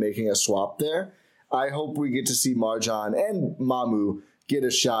generally making a swap there, I hope we get to see MarJon and Mamu get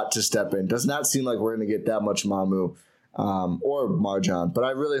a shot to step in. Does not seem like we're going to get that much Mamu or MarJon, but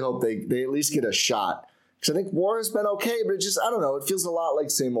I really hope they at least get a shot Because I think Wara's been okay, but it just, I don't know, it feels a lot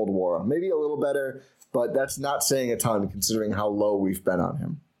like same old Wara. Maybe a little better, but that's not saying a ton considering how low we've been on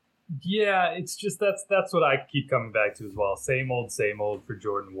him. Yeah, it's just that's what I keep coming back to as well. Same old for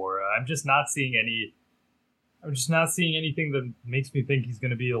Jordan Wara. I'm just not seeing anything that makes me think he's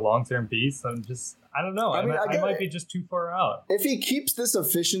going to be a long-term beast. I don't know. I might be just too far out. If he keeps this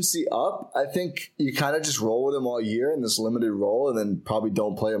efficiency up, I think you kind of just roll with him all year in this limited role and then probably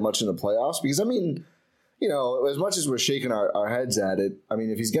don't play him much in the playoffs. Because, I mean, you know, as much as we're shaking our heads at it, I mean,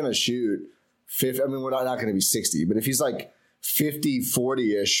 if he's going to shoot 50, I mean, we're not going to be 60, but if he's like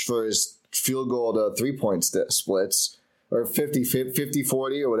 50-40-ish for his field goal to three-point splits or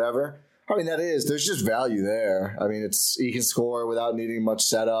 50-40 or whatever, I mean, there's just value there. I mean, he can score without needing much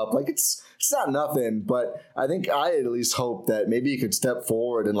setup. Like, it's not nothing, but I think I at least hope that maybe he could step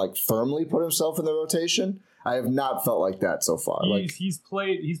forward and like firmly put himself in the rotation. I have not felt like that so far. He's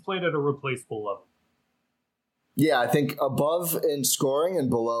played at a replaceable level. Yeah, I think above in scoring and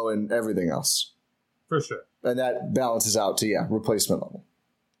below in everything else. For sure. And that balances out to, replacement level.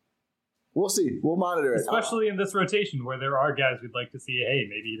 We'll see. We'll monitor it. Especially in this rotation where there are guys we'd like to see, hey,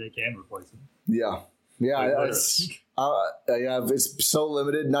 maybe they can replace him. Yeah. Yeah, it's so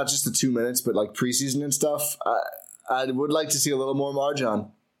limited, not just the 2 minutes, but like preseason and stuff. I would like to see a little more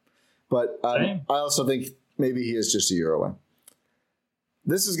Marjan. But I also think maybe he is just a year away.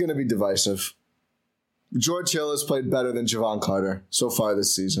 This is going to be divisive. George Hill has played better than Jevon Carter so far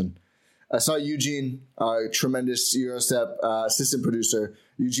this season. I saw Eugene, our tremendous Eurostep assistant producer,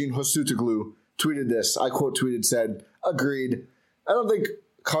 Eugene Hosutoglu, tweeted this. I quote tweeted, said, agreed. I don't think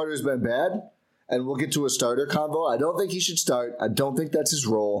Carter's been bad, and we'll get to a starter convo. I don't think he should start. I don't think that's his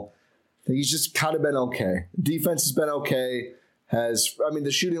role. I think he's just kind of been okay. Defense has been okay.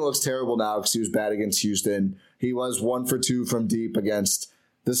 The shooting looks terrible now because he was bad against Houston. He was 1 for 2 from deep against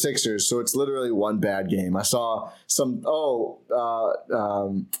the Sixers, so it's literally one bad game. I saw some,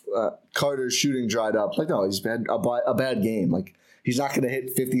 Carter's shooting dried up. Like, no, he's had a bad game. Like, he's not going to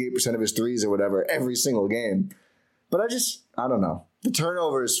hit 58% of his threes or whatever every single game. But I don't know. The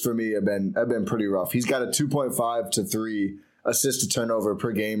turnovers for me have been pretty rough. He's got a 2.5 to 3 assist to turnover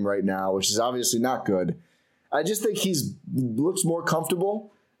per game right now, which is obviously not good. I just think looks more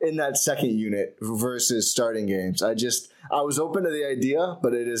comfortable in that second unit versus starting games. I was open to the idea,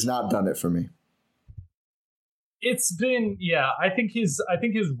 but it has not done it for me. It's been, I think his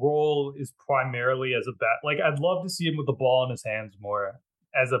role is primarily as a I'd love to see him with the ball in his hands more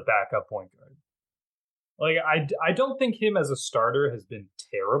as a backup point guard. Like, I don't think him as a starter has been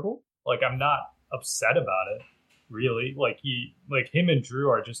terrible. Like, I'm not upset about it, really. Like, him and Drew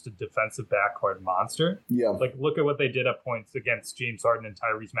are just a defensive backcourt monster. Yeah. Like, look at what they did at points against James Harden and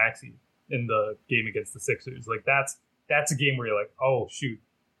Tyrese Maxey in the game against the Sixers. Like, that's a game where you're like, oh, shoot,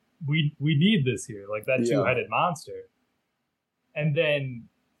 we need this here. Like, that two-headed monster. And then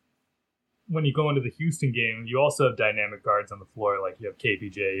when you go into the Houston game, you also have dynamic guards on the floor. Like, you have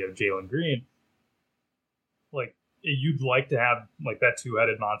KPJ, you have Jalen Green. Like, you'd like to have like that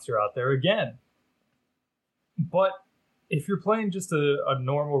two-headed monster out there again. But if you're playing just a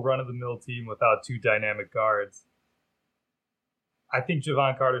normal run-of-the-mill team without two dynamic guards, I think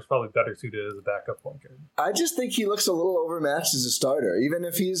Jevon Carter's probably better suited as a backup point guard. I just think he looks a little overmatched as a starter, even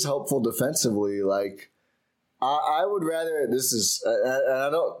if he's helpful defensively. Like, I would rather,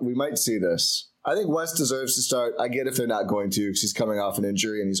 we might see this. I think West deserves to start. I get if they're not going to because he's coming off an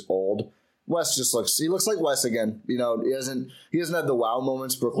injury and he's old. West looks like West again. You know, he hasn't had the wow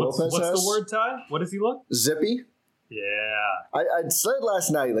moments Brook Lopez has. What's the word, Ty? What does he look? Zippy. Yeah. I said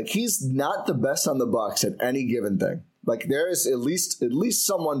last night, like, he's not the best on the Bucks at any given thing. Like, there is at least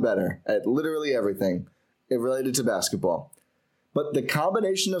someone better at literally everything related to basketball. But the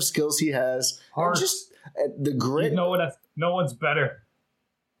combination of skills he has, and just the grit. No one's better.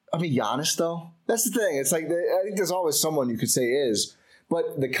 I mean, Giannis, though. That's the thing. It's like, I think there's always someone you could say is.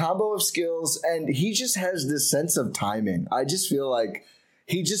 But the combo of skills, and he just has this sense of timing. I just feel like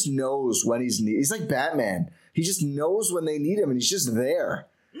he just knows when he's needed. He's like Batman. He just knows when they need him, and he's just there.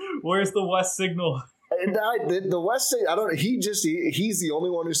 Where's the West signal? And the West, I don't. He's the only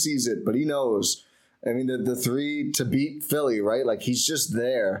one who sees it, but he knows. I mean, the three to beat Philly, right? Like, he's just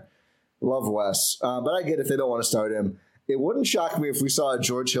there. Love Wes, but I get if they don't want to start him. It wouldn't shock me if we saw a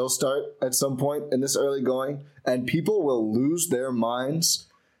George Hill start at some point in this early going, and people will lose their minds.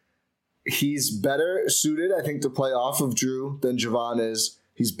 He's better suited, I think, to play off of Drew than Jevon is.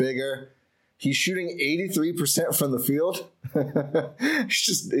 He's bigger. He's shooting 83% from the field.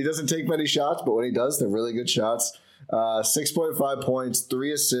 He doesn't take many shots, but when he does, they're really good shots. 6.5 points,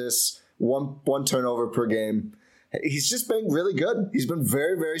 3 assists, one turnover per game. He's just been really good. He's been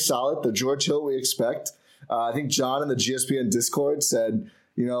very, very solid. The George Hill we expect. I think John in the GSPN Discord said,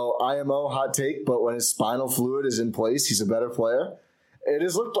 IMO hot take, but when his spinal fluid is in place, he's a better player. It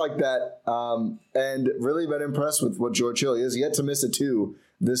has looked like that, and really been impressed with what George Hill is. He had to miss a 2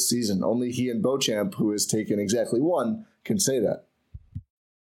 this season. Only he and Beauchamp, who has taken exactly 1, can say that.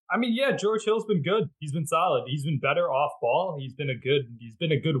 I mean, yeah, George Hill's been good. He's been solid. He's been better off ball. He's been a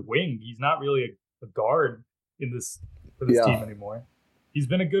good wing. He's not really a guard for this team anymore. He's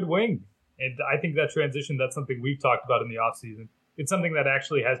been a good wing. And I think that transition, that's something we've talked about in the offseason. It's something that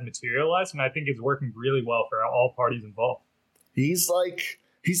actually has materialized, and I think it's working really well for all parties involved. He's like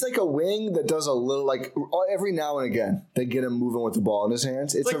a wing that does a little, like, every now and again they get him moving with the ball in his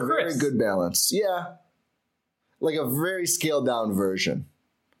hands. It's like a Chris. Very good balance. Yeah. Like a very scaled down version.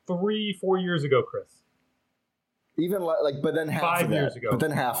 3-4 years ago, Chris. Even but then half 5 of that. years ago. But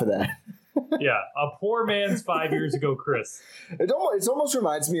then half of that. Yeah, a poor man's 5 years ago, Chris. It almost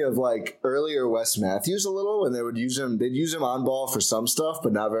reminds me of like earlier Wes Matthews a little, when they would use him. They'd use him on ball for some stuff,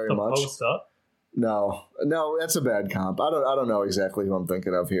 but not very much. Post up. No, that's a bad comp. I don't know exactly who I'm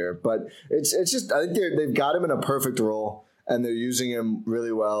thinking of here, but it's just I think they've got him in a perfect role and they're using him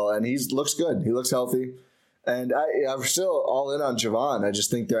really well, and he looks good. He looks healthy, and I'm still all in on Javon. I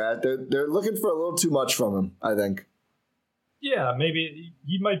just think they're looking for a little too much from him, I think. Yeah, maybe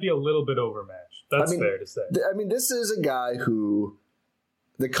he might be a little bit overmatched. That's fair to say. This is a guy who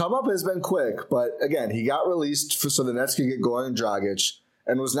the come up has been quick, but again, he got released so the Nets could get Goran Dragic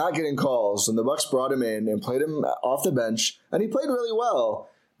and was not getting calls, and the Bucks brought him in and played him off the bench, and he played really well.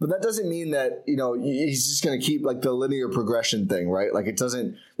 But that doesn't mean that, he's just going to keep like the linear progression thing, right? Like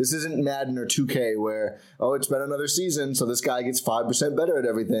this isn't Madden or 2K where, it's been another season, so this guy gets 5% better at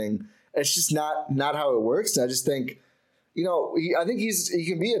everything. It's just not how it works. I just think, I think he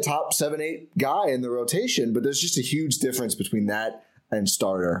can be a top 7-8 guy in the rotation, but there's just a huge difference between that and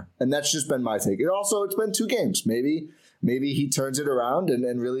starter. And that's just been my take. It's been 2 games. Maybe he turns it around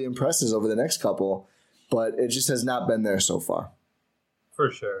and really impresses over the next couple, but it just has not been there so far. For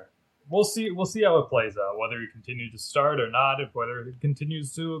sure. We'll see how it plays out, whether he continues to start or not, whether he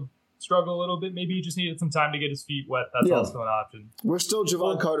continues to struggle a little bit. Maybe he just needed some time to get his feet wet. That's also an option. We're still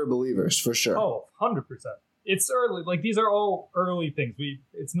Javon Carter believers, for sure. Oh, 100%. It's early. Like, these are all early things.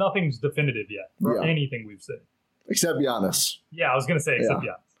 It's nothing's definitive yet for anything we've said. Except Giannis. Yeah, I was going to say except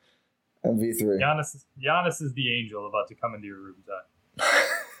Giannis. MV3. Giannis is the angel about to come into your room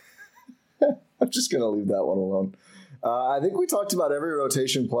time. I'm just going to leave that one alone. I think we talked about every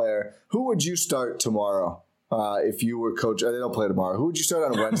rotation player. Who would you start tomorrow if you were coach? They don't play tomorrow. Who would you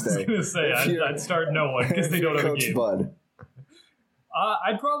start on Wednesday? I was going to say, I'd start no one because they don't have a game. Bud.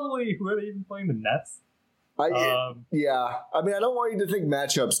 I'd probably, who are they even playing? The Nets? Yeah. I mean, I don't want you to think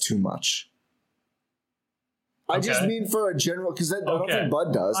matchups too much. I just mean for a general, because I don't think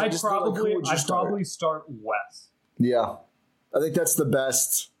Bud does. I'd probably start Wes. Yeah. I think that's the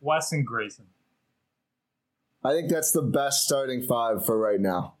best. Wes and Grayson. I think that's the best starting 5 for right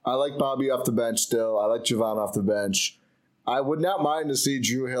now. I like Bobby off the bench still. I like Javon off the bench. I would not mind to see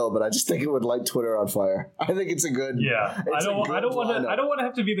Drew Hill, but I just think it would light Twitter on fire. I think it's a good. Yeah, I don't want to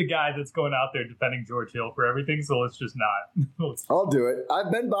have to be the guy that's going out there defending George Hill for everything. So let's just not. I'll do it.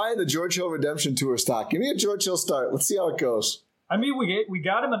 I've been buying the George Hill Redemption Tour stock. Give me a George Hill start. Let's see how it goes. I mean, we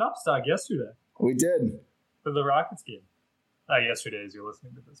got him an upstock yesterday. We did for the Rockets game. Not yesterday, as you're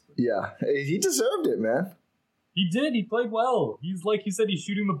listening to this. But. Yeah, he deserved it, man. He did. He played well. He's like he said. He's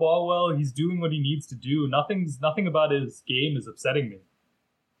shooting the ball well. He's doing what he needs to do. Nothing about his game is upsetting me.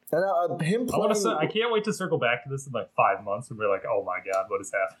 And him playing. I can't wait to circle back to this in like 5 months and be like, oh my god, what is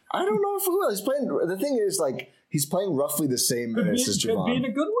happening? I don't know if he will. He's playing. The thing is, like, he's playing roughly the same minutes as Javon. Could be in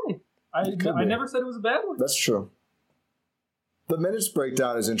a good way. I never said it was a bad one. That's true. The minutes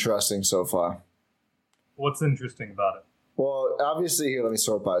breakdown is interesting so far. What's interesting about it? Well, obviously, here, let me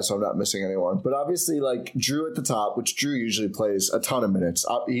sort by so I'm not missing anyone. But obviously, like, Drew at the top, which Drew usually plays a ton of minutes.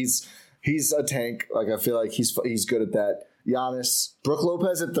 He's a tank. Like, I feel like he's good at that. Giannis, Brook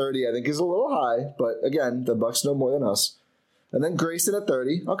Lopez at 30, I think is a little high. But again, the Bucks know more than us. And then Grayson at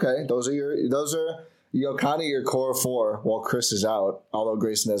 30. Okay, those are kind of your core 4 while Chris is out, although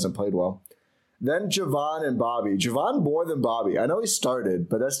Grayson hasn't played well. Then Javon and Bobby. Javon more than Bobby. I know he started,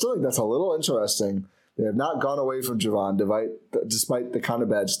 but I still think that's a little interesting. They have not gone away from Javon despite the kind of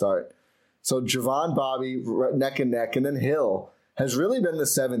bad start. So Javon, Bobby, neck and neck, and then Hill has really been the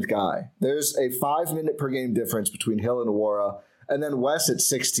 7th guy. There's a 5-minute per game difference between Hill and Nwora, and then Wes at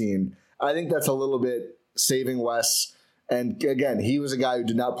 16. I think that's a little bit saving Wes. And again, he was a guy who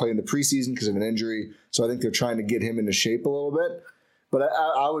did not play in the preseason because of an injury, so I think they're trying to get him into shape a little bit. But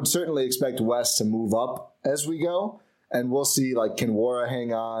I would certainly expect Wes to move up as we go, and we'll see, like, can Nwora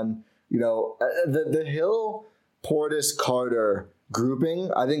hang on? The Hill, Portis, Carter grouping,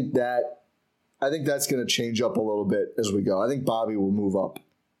 I think that's going to change up a little bit as we go. I think Bobby will move up.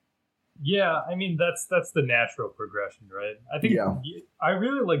 Yeah, I mean that's the natural progression, right? I think I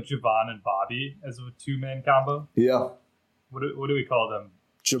really like Javon and Bobby as a 2-man combo. Yeah. What do we call them?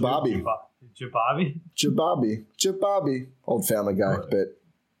 Jababi. Jababi. Old Family Guy bit.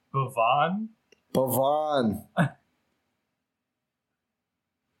 Bavon.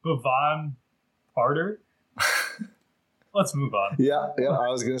 Bavon Carter. Let's move on. Yeah, I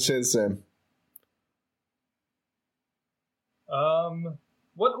was going to say the same.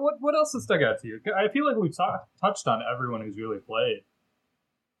 What else has stuck out to you? I feel like we've touched on everyone who's really played.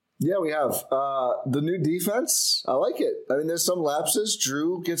 Yeah, we have. The new defense, I like it. I mean, there's some lapses.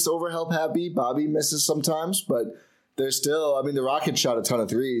 Drew gets overhelp happy. Bobby misses sometimes, but there's still, I mean, the Rockets shot a ton of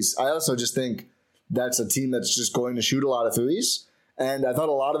threes. I also just think that's a team that's just going to shoot a lot of threes. And I thought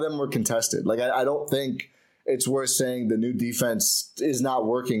a lot of them were contested. Like, I don't think it's worth saying the new defense is not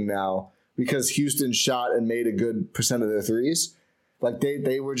working now because Houston shot and made a good percent of their threes. Like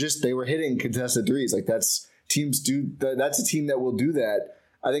they were hitting contested threes. Like that's a team that will do that.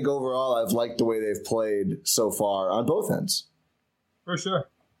 I think overall I've liked the way they've played so far on both ends. For sure.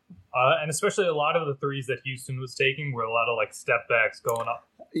 And especially a lot of the threes that Houston was taking were a lot of like step backs going up.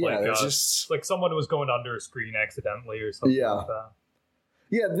 Yeah, like someone was going under a screen accidentally or something like that.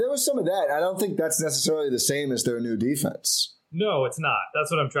 Yeah, there was some of that. I don't think that's necessarily the same as their new defense. No, it's not.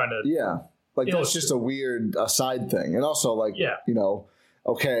 That's what I'm trying to that's just a weird side thing. And also,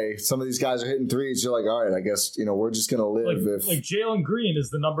 okay, some of these guys are hitting threes. You're like, all right, I guess, we're just going to live like Jalen Green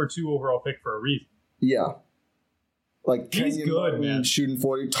is the number 2 overall pick for a reason. Yeah. Like he's Kenyon good, Martin man. Shooting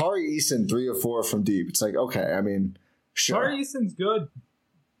 40. Tari Eason, 3 or 4 from deep. It's like, okay, I mean, sure. Tari Eason's good.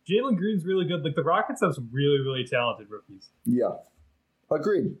 Jalen Green's really good. Like the Rockets have some really, really talented rookies. Yeah.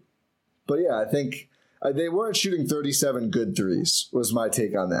 Agreed. But yeah, I think they weren't shooting 37 good threes was my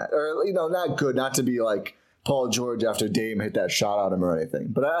take on that. Or, not good, not to be like Paul George after Dame hit that shot at him or anything.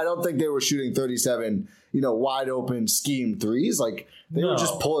 But I don't think they were shooting 37, wide open scheme threes. Like they were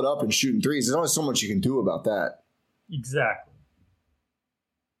just pulling up and shooting threes. There's only so much you can do about that. Exactly.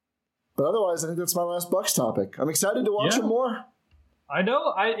 But otherwise, I think that's my last Bucks topic. I'm excited to watch it more. I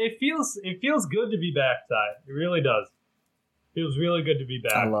know. It feels good to be back, Ty. It really does. Feels really good to be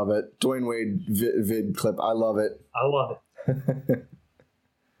back. I love it. Dwayne Wade vid clip. I love it. I love it.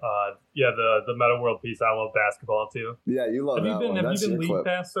 The Meta World piece. I love basketball too. Yeah, you love that one. Have you been League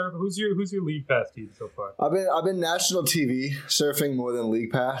Pass surfing? Who's your League Pass team so far? I've been national TV surfing more than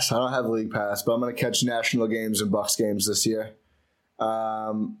League Pass. I don't have League Pass, but I'm going to catch national games and Bucks games this year.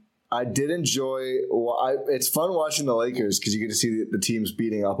 I did enjoy. It's fun watching the Lakers because you get to see the teams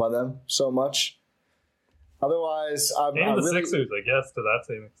beating up on them so much. Otherwise, the Sixers, I guess, to that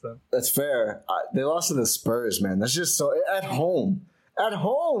same extent. That's fair. They lost to the Spurs, man. That's just so at home. At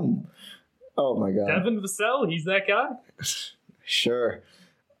home. Oh my God. Devin Vassell, he's that guy. Sure.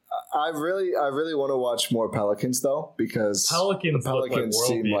 I really want to watch more Pelicans though, because the Pelicans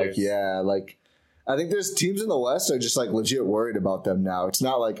seem like I think there's teams in the West are just like legit worried about them now. It's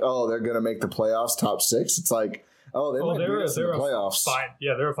not like, oh, they're gonna make the playoffs top 6. It's like, oh, they might beat us in the playoffs.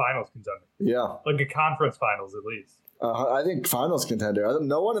 They're a finals contender. Yeah, like a conference finals at least. I think finals contender.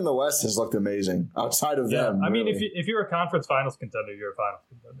 No one in the West has looked amazing outside of them. I mean, if you're a conference finals contender, you're a finals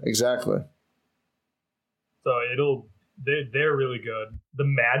contender. Exactly. So they're really good. The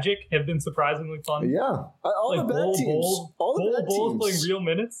Magic have been surprisingly fun. Yeah, all the bad teams. Bulls playing real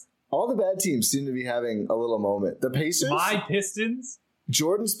minutes. All the bad teams seem to be having a little moment. The Pacers, my Pistons.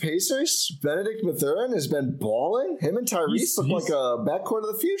 Jordan's Pacers, Benedict Mathurin has been balling. Him and Tyrese look like a backcourt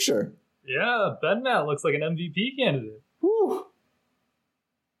of the future. Yeah, Ben Matt looks like an MVP candidate. Whew.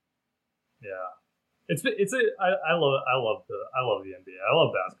 Yeah, I love the NBA. I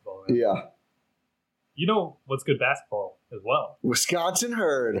love basketball. Man. Yeah. You know what's good basketball as well? Wisconsin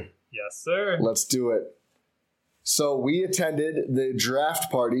Herd. Yes, sir. Let's do it. So we attended the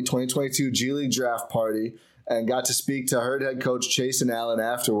draft party, 2022 G League draft party, and got to speak to Herd head coach Chase and Allen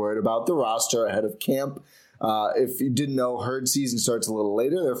afterward about the roster ahead of camp. If you didn't know, Herd season starts a little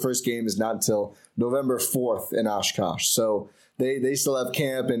later. Their first game is not until November 4th in Oshkosh. So they still have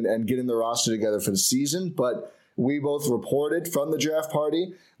camp and getting the roster together for the season. But we both reported from the draft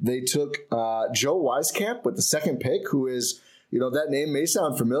party. They took Joe Wieskamp with the second pick, who is, that name may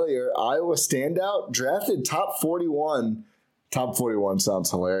sound familiar. Iowa standout, drafted top 41. Top 41 sounds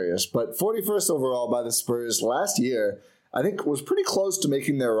hilarious, but 41st overall by the Spurs last year, I think was pretty close to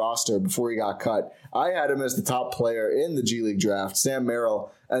making their roster before he got cut. I had him as the top player in the G League draft. Sam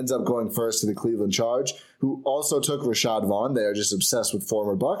Merrill ends up going first to the Cleveland Charge, who also took Rashad Vaughn. They are just obsessed with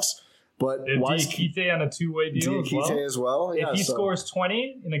former Bucks. But Diakite on a two-way deal as well. If he scores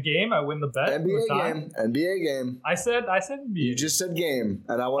 20 in a game, I win the bet. NBA game. I said NBA. You just said game,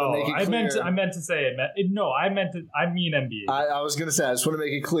 and I want to make it clear. I meant to say I mean NBA. I was going to say, I just want to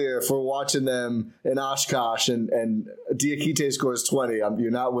make it clear, if we're watching them in Oshkosh and Diakite scores 20,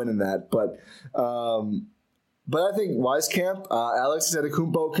 you're not winning that. But I think Wieskamp, Alex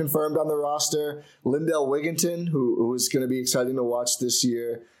Antetokounmpo confirmed on the roster, Lindell Wigginton, who is going to be exciting to watch this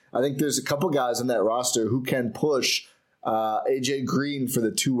year. I think there's a couple guys on that roster who can push AJ Green for the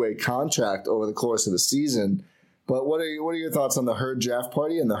two-way contract over the course of the season. But what are your thoughts on the Herd draft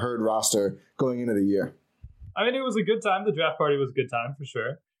party and the Herd roster going into the year? I mean, it was a good time. The draft party was a good time for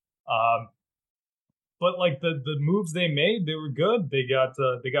sure. But like the moves they made, they were good. They got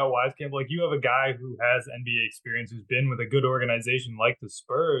Wieskamp. Like, you have a guy who has NBA experience, who's been with a good organization like the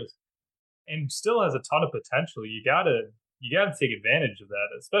Spurs, and still has a ton of potential. You gotta take advantage of that,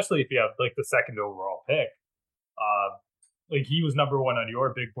 especially if you have like the second overall pick. Like, he was number one on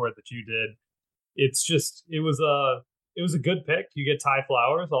your big board that you did. It's just, it was a good pick. You get Ty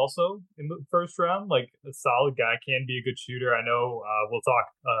Flowers also in the first round, like a solid guy, can be a good shooter. I know we'll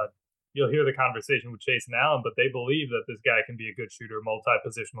talk, you'll hear the conversation with Chase and Allen, but they believe that this guy can be a good shooter,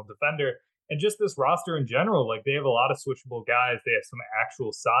 multi-positional defender. And just this roster in general, like, they have a lot of switchable guys. They have some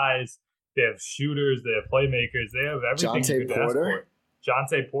actual size. They have shooters. They have playmakers. They have everything.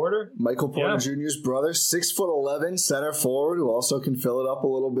 Jonte Porter. Michael Porter Jr.'s brother, 6'11", center forward, who also can fill it up a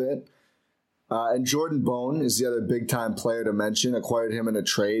little bit. And Jordan Bone is the other big-time player to mention. Acquired him in a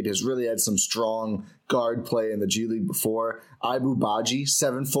trade. Has really had some strong guard play in the G League before. Ibu Baji,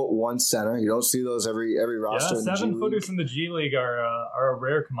 7'1" center. You don't see those every roster in the G League. 7-footers in the G League are a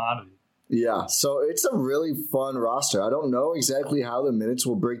rare commodity. Yeah, so it's a really fun roster. I don't know exactly how the minutes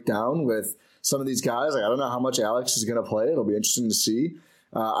will break down with some of these guys. Like, I don't know how much Alex is going to play. It'll be interesting to see.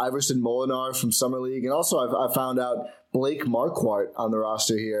 Iverson Molinar from Summer League. And also I found out Blake Marquardt on the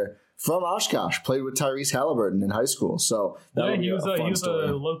roster here from Oshkosh. Played with Tyrese Halliburton in high school. So he was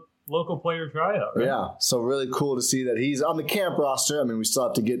a local player tryout, right? Yeah, so really cool to see that he's on the camp roster. I mean, we still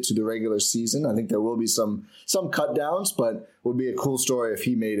have to get to the regular season. I think there will be some cut downs, but it would be a cool story if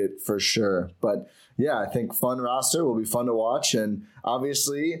he made it for sure. But yeah, I think fun roster will be fun to watch. And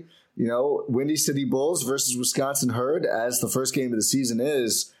obviously, you know, Windy City Bulls versus Wisconsin Herd, as the first game of the season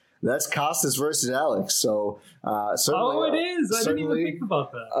is, that's Costas versus Alex. So certainly, it is. I didn't even think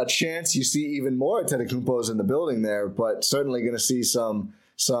about that. A chance you see even more Antetokounmpos in the building there, but certainly going to see some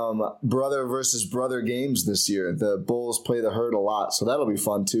brother versus brother games this year. The Bulls play the Herd a lot, so that'll be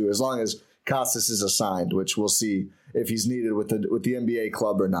fun too, as long as Costas is assigned, which we'll see if he's needed with the NBA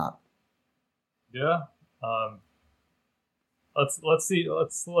club or not. Yeah. Let's see.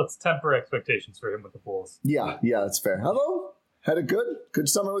 Let's temper expectations for him with the Bulls. Yeah, that's fair. Although had a good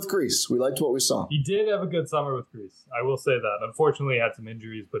summer with Greece. We liked what we saw. He did have a good summer with Greece. I will say that. Unfortunately, he had some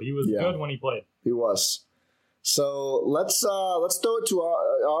injuries, but he was good when he played. He was. So let's throw it to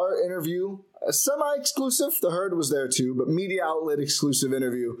our interview, a semi-exclusive. The Herd was there too, but media outlet exclusive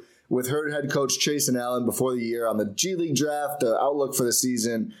interview with Herd head coach Chase and Allen before the year on the G League draft, the outlook for the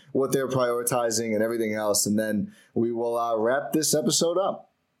season, what they're prioritizing, and everything else. And then we will wrap this episode up.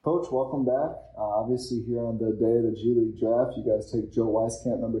 Coach, welcome back. Obviously, here on the day of the G League draft, you guys take Joe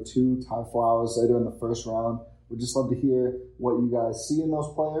Wieskamp number 2, Ty Flowers later in the first round. We'd just love to hear what you guys see in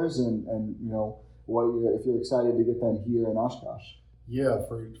those players, and you know, if you're excited to get them here in Oshkosh. Yeah,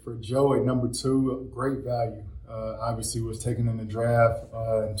 for Joe at number 2, great value. Obviously, was taken in the draft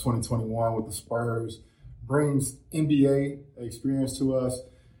in 2021 with the Spurs. Brings NBA experience to us.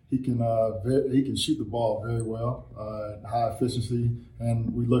 He can shoot the ball very well, high efficiency,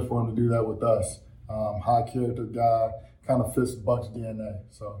 and we look for him to do that with us. High character guy, kind of fits Bucks DNA.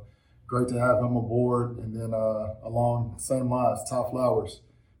 So great to have him aboard. And then along the same lines, Ty Flowers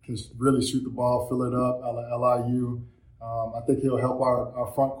can really shoot the ball, fill it up, LIU. I think he'll help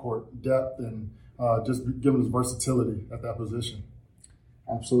our front court depth and just give him his versatility at that position.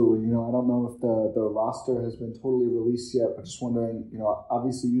 Absolutely. You know, I don't know if the roster has been totally released yet, but just wondering, you know,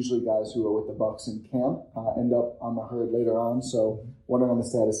 obviously usually guys who are with the Bucks in camp end up on the Herd later on. So wondering on the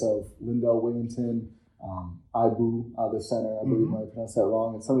status of Lindell Wigginton, Ibu, the center, I believe I might pronounce that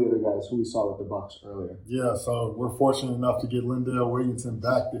wrong, and some of the other guys who we saw with the Bucks earlier. Yeah, so we're fortunate enough to get Lindell Wigginton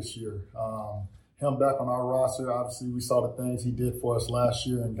back this year. Him back on our roster, obviously we saw the things he did for us last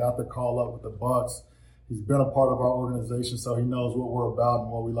year and got the call up with the Bucks. He's been a part of our organization, so he knows what we're about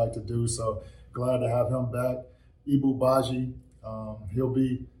and what we like to do. So glad to have him back. Ibu Baji, he'll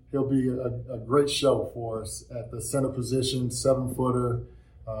be a great show for us at the center position, 7-footer,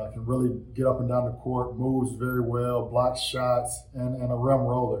 can really get up and down the court, moves very well, blocks shots, and a rim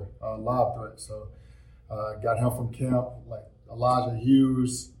roller, lob threat. So got him from camp, like Elijah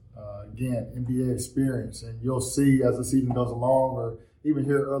Hughes, again, NBA experience. And you'll see as the season goes along, or even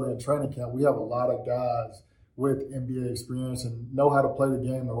here early in training camp, we have a lot of guys with NBA experience and know how to play the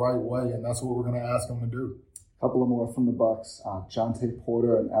game the right way, and that's what we're going to ask them to do. A couple of more from the Bucks. Jontay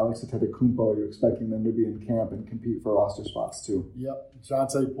Porter and Alex Antetokounmpo, you're expecting them to be in camp and compete for roster spots too. Yep.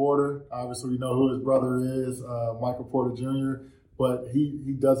 Jontay Porter, obviously we know who his brother is, Michael Porter Jr., but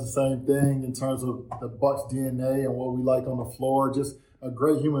he does the same thing in terms of the Bucks DNA and what we like on the floor. Just a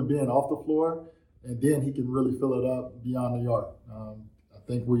great human being off the floor, and then he can really fill it up beyond the arc.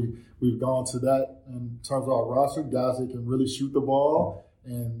 I think we've gone to that in terms of our roster, guys that can really shoot the ball,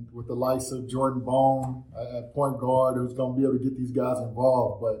 and with the likes of Jordan Bone at point guard, who's going to be able to get these guys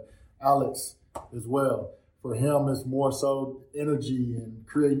involved. But Alex as well. For him, it's more so energy and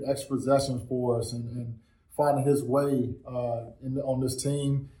creating extra possessions for us and finding his way on this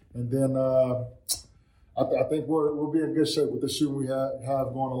team. And then I think we'll be in good shape with the shooting we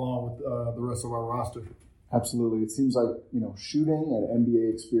have going along with the rest of our roster. Absolutely. It seems like, shooting and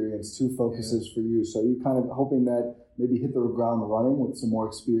NBA experience, two focuses for you. So you're kind of hoping that maybe hit the ground running with some more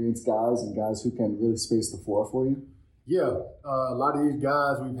experienced guys and guys who can really space the floor for you? Yeah. A lot of these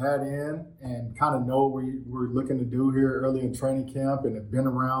guys we've had in and kind of know what we're looking to do here early in training camp and have been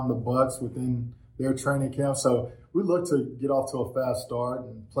around the Bucks within their training camp. So we look to get off to a fast start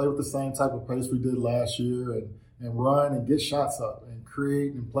and play with the same type of pace we did last year and run and get shots up and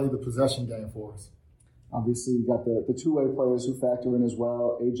create and play the possession game for us. Obviously, you got the two-way players who factor in as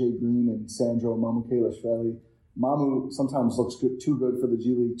well, A.J. Green and Sandro Mamukelashvili. Mamu sometimes looks too good for the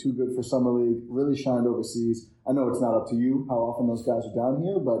G League, too good for Summer League, really shined overseas. I know it's not up to you how often those guys are down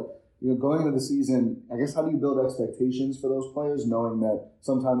here, but going into the season, I guess how do you build expectations for those players, knowing that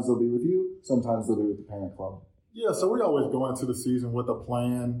sometimes they'll be with you, sometimes they'll be with the parent club? Yeah, so we always go into the season with a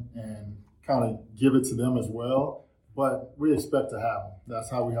plan and kind of give it to them as well. But we expect to have them. That's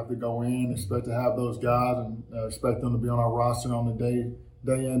how we have to go in, expect to have those guys and expect them to be on our roster on the day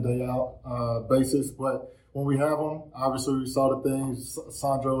in, day out basis. But when we have them, obviously we saw the things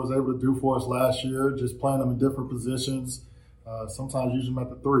Sandro was able to do for us last year, just playing them in different positions. Sometimes using them at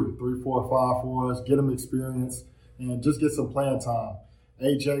the 3, 4, 5 for us, get them experience, and just get some playing time.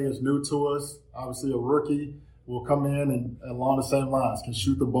 AJ is new to us, obviously a rookie. Will come in and along the same lines, can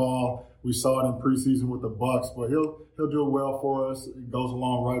shoot the ball. We saw it in preseason with the Bucks, but he'll do it well for us. It goes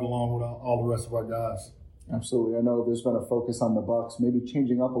right along with all the rest of our guys. Absolutely. I know there's been a focus on the Bucks, maybe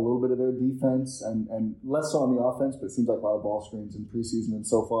changing up a little bit of their defense and less so on the offense, but it seems like a lot of ball screens in preseason and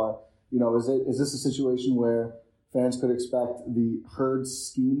so far. Is this a situation where fans could expect the Herd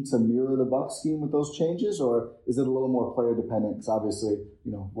scheme to mirror the Bucks scheme with those changes, or is it a little more player dependent? Because obviously,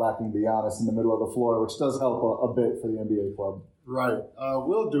 lacking the Giannis in the middle of the floor, which does help a bit for the NBA club. Right.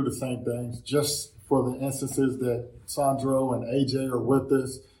 We'll do the same things just for the instances that Sandro and AJ are with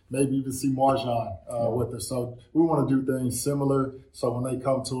us, maybe even see MarJon with us. So we want to do things similar so when they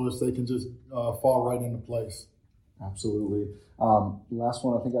come to us, they can just fall right into place. Absolutely. Last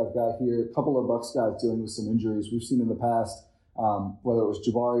one I think I've got here, a couple of Bucks guys dealing with some injuries we've seen in the past, whether it was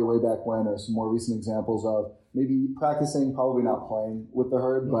Jabari way back when or some more recent examples of maybe practicing, probably not playing with the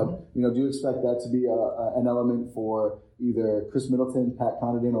Herd, but do you expect that to be an element for either Chris Middleton, Pat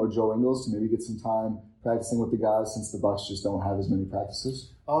Connaughton, or Joe Ingles to maybe get some time practicing with the guys since the Bucks just don't have as many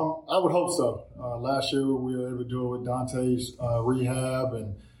practices? I would hope so. Last year we were able to do it with Dante's rehab,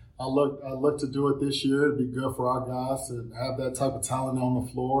 and I look to do it this year. It'd be good for our guys to have that type of talent on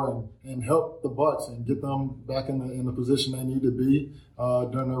the floor and help the Bucks and get them back in the position they need to be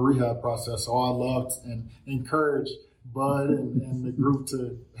during their rehab process. So I love and encourage Bud and the group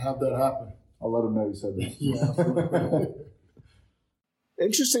to have that happen. I'll let them know you said that. Yeah, absolutely.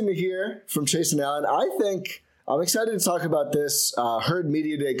 Interesting to hear from Chase and Allen. I'm excited to talk about this. Herd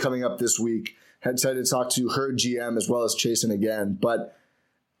Media Day coming up this week. Excited to talk to Herd GM as well as Chasen again. But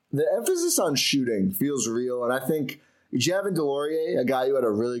the emphasis on shooting feels real, and I think Javin DeLaurier, a guy who had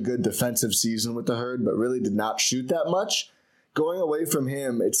a really good defensive season with the Herd but really did not shoot that much, going away from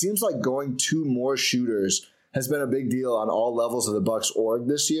him, it seems like going to more shooters has been a big deal on all levels of the Bucks org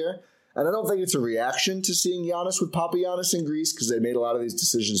this year. And I don't think it's a reaction to seeing Giannis with Papagiannis in Greece because they made a lot of these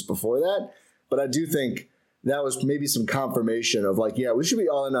decisions before that. But I do think that was maybe some confirmation of we should be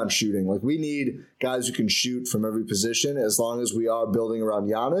all in on shooting. We need guys who can shoot from every position as long as we are building around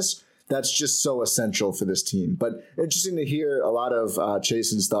Giannis. That's just so essential for this team. But interesting to hear a lot of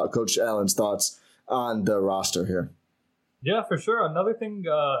Chasen's Coach Allen's thoughts on the roster here. Yeah, for sure. Another thing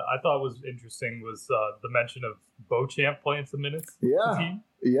I thought was interesting was the mention of Beauchamp playing some minutes. Yeah, team.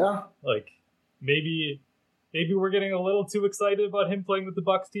 Yeah. Like maybe we're getting a little too excited about him playing with the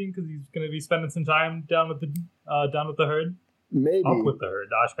Bucks team because he's going to be spending some time down with the herd. Maybe up with the herd.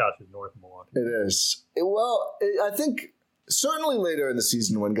 Oshkosh is north of Milwaukee. It is. I think certainly later in the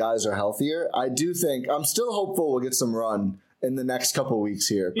season when guys are healthier, I do think I'm still hopeful we'll get some run in the next couple of weeks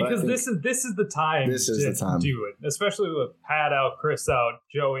here. Because this is the time to do it, especially with Pat out, Chris out,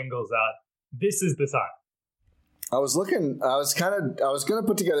 Joe Ingles out. This is the time. I was going to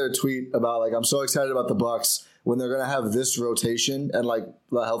put together a tweet about like I'm so excited about the Bucks when they're going to have this rotation and like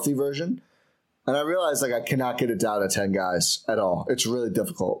the healthy version. And I realized like I cannot get it down to 10 guys at all. It's really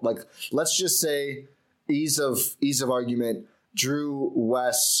difficult. Like let's just say ease of argument, Drew,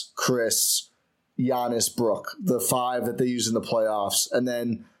 Wes, Chris, Giannis, Brooke, the 5 that they use in the playoffs. And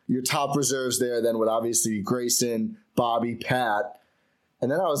then your top reserves there then would obviously be Grayson, Bobby, Pat. And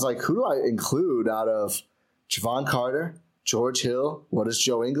then I was like, who do I include out of Javon Carter, George Hill? What does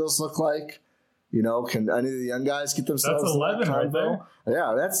Joe Ingles look like? You know, can any of the young guys get themselves? That's 11 right there.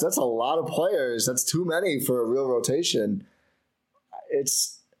 Yeah, that's a lot of players. That's too many for a real rotation.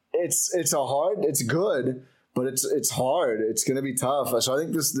 It's good, but it's hard. It's going to be tough. So I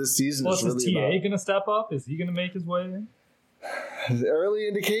think this season is really. Is TA going to step up? Is he going to make his way in? The early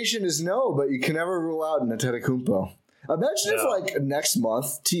indication is no, but you can never rule out Antetokounmpo. Imagine if like next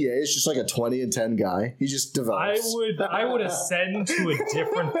month TA is just like a 20-10 guy. He just develops. I would ascend to a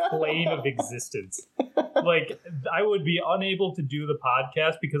different plane of existence. Like I would be unable to do the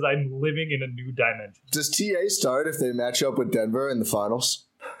podcast because I'm living in a new dimension. Does TA start if they match up with Denver in the finals?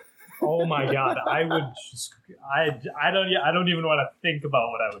 Oh my God, I would. I don't even want to think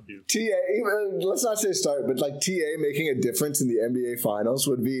about what I would do. TA, let's not say start, but like TA making a difference in the NBA finals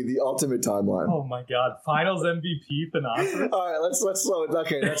would be the ultimate timeline. Oh my God, finals MVP Thanasis. All right, let's slow it.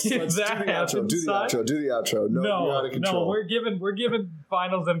 Okay, let's do the outro. Do the outro. No, you're out of control. No, we're giving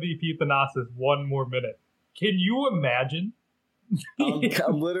finals MVP Thanasis 1 more minute. Can you imagine?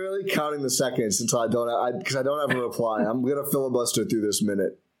 I'm literally counting the seconds until I don't have a reply. I'm gonna filibuster through this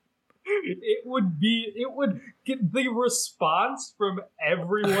minute. It would get the response from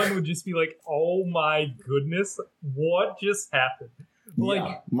everyone would just be like, oh my goodness, what just happened? Like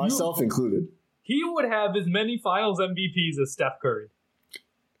yeah, myself included. He would have as many finals MVPs as Steph Curry.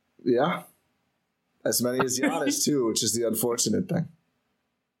 Yeah. As many as Giannis too, which is the unfortunate thing.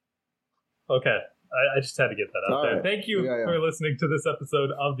 Okay. I just had to get that out there. Right. Thank you for listening to this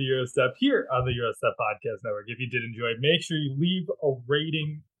episode of the Eurostep here on the Eurostep Podcast Network. If you did enjoy it, make sure you leave a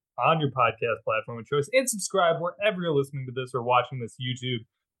rating on your podcast platform of choice and subscribe wherever you're listening to this or watching this YouTube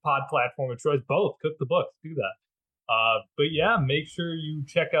pod platform of choice. Both. Cook the books. Do that. But yeah, make sure you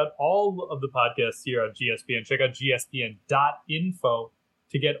check out all of the podcasts here on GSPN. Check out gspn.info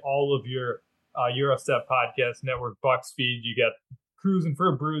to get all of your Eurostep Podcast Network Bucks feed. You got Cruising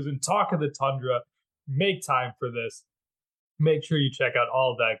for a Bruising, Talk of the Tundra, Make Time for This. Make sure you check out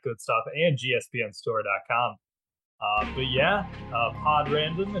all of that good stuff and gspnstore.com. But yeah, pod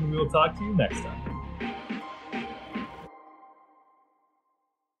random, and we will talk to you next time.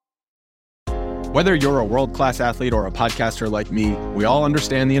 Whether you're a world-class athlete or a podcaster like me, we all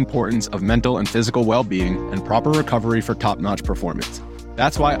understand the importance of mental and physical well-being and proper recovery for top-notch performance.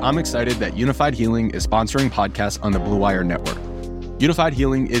 That's why I'm excited that Unified Healing is sponsoring podcasts on the Blue Wire Network. Unified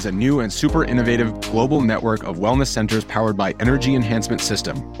Healing is a new and super innovative global network of wellness centers powered by Energy Enhancement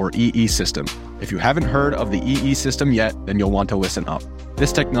System, or EE System. If you haven't heard of the EE System yet, then you'll want to listen up.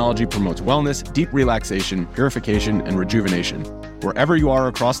 This technology promotes wellness, deep relaxation, purification, and rejuvenation. Wherever you are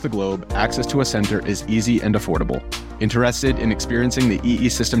across the globe, access to a center is easy and affordable. Interested in experiencing the EE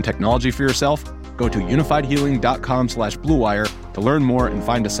System technology for yourself? Go to unifiedhealing.com/bluewire to learn more and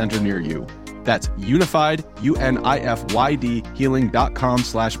find a center near you. That's unified, UNIFYD,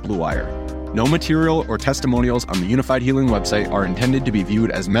 healing.com/bluewire. No material or testimonials on the Unified Healing website are intended to be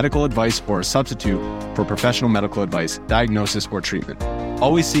viewed as medical advice or a substitute for professional medical advice, diagnosis, or treatment.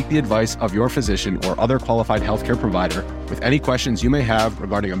 Always seek the advice of your physician or other qualified healthcare provider with any questions you may have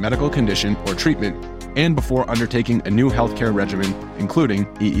regarding a medical condition or treatment and before undertaking a new healthcare regimen, including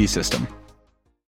EE System.